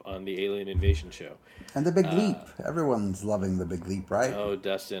show up on the Alien Invasion show. And The Big Leap. Everyone's loving The Big Leap, right? Oh,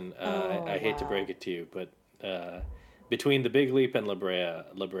 Dustin, I hate to break it to you, but between The Big Leap and La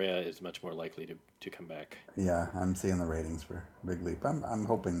Brea is much more likely to come back. Yeah, I'm seeing the ratings for Big Leap. I'm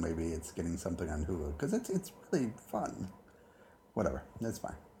hoping maybe it's getting something on Hulu, because it's really fun. Whatever, it's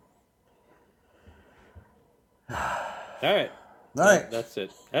fine. All right. All right. That's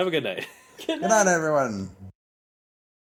it. Have a good night. Good night, everyone.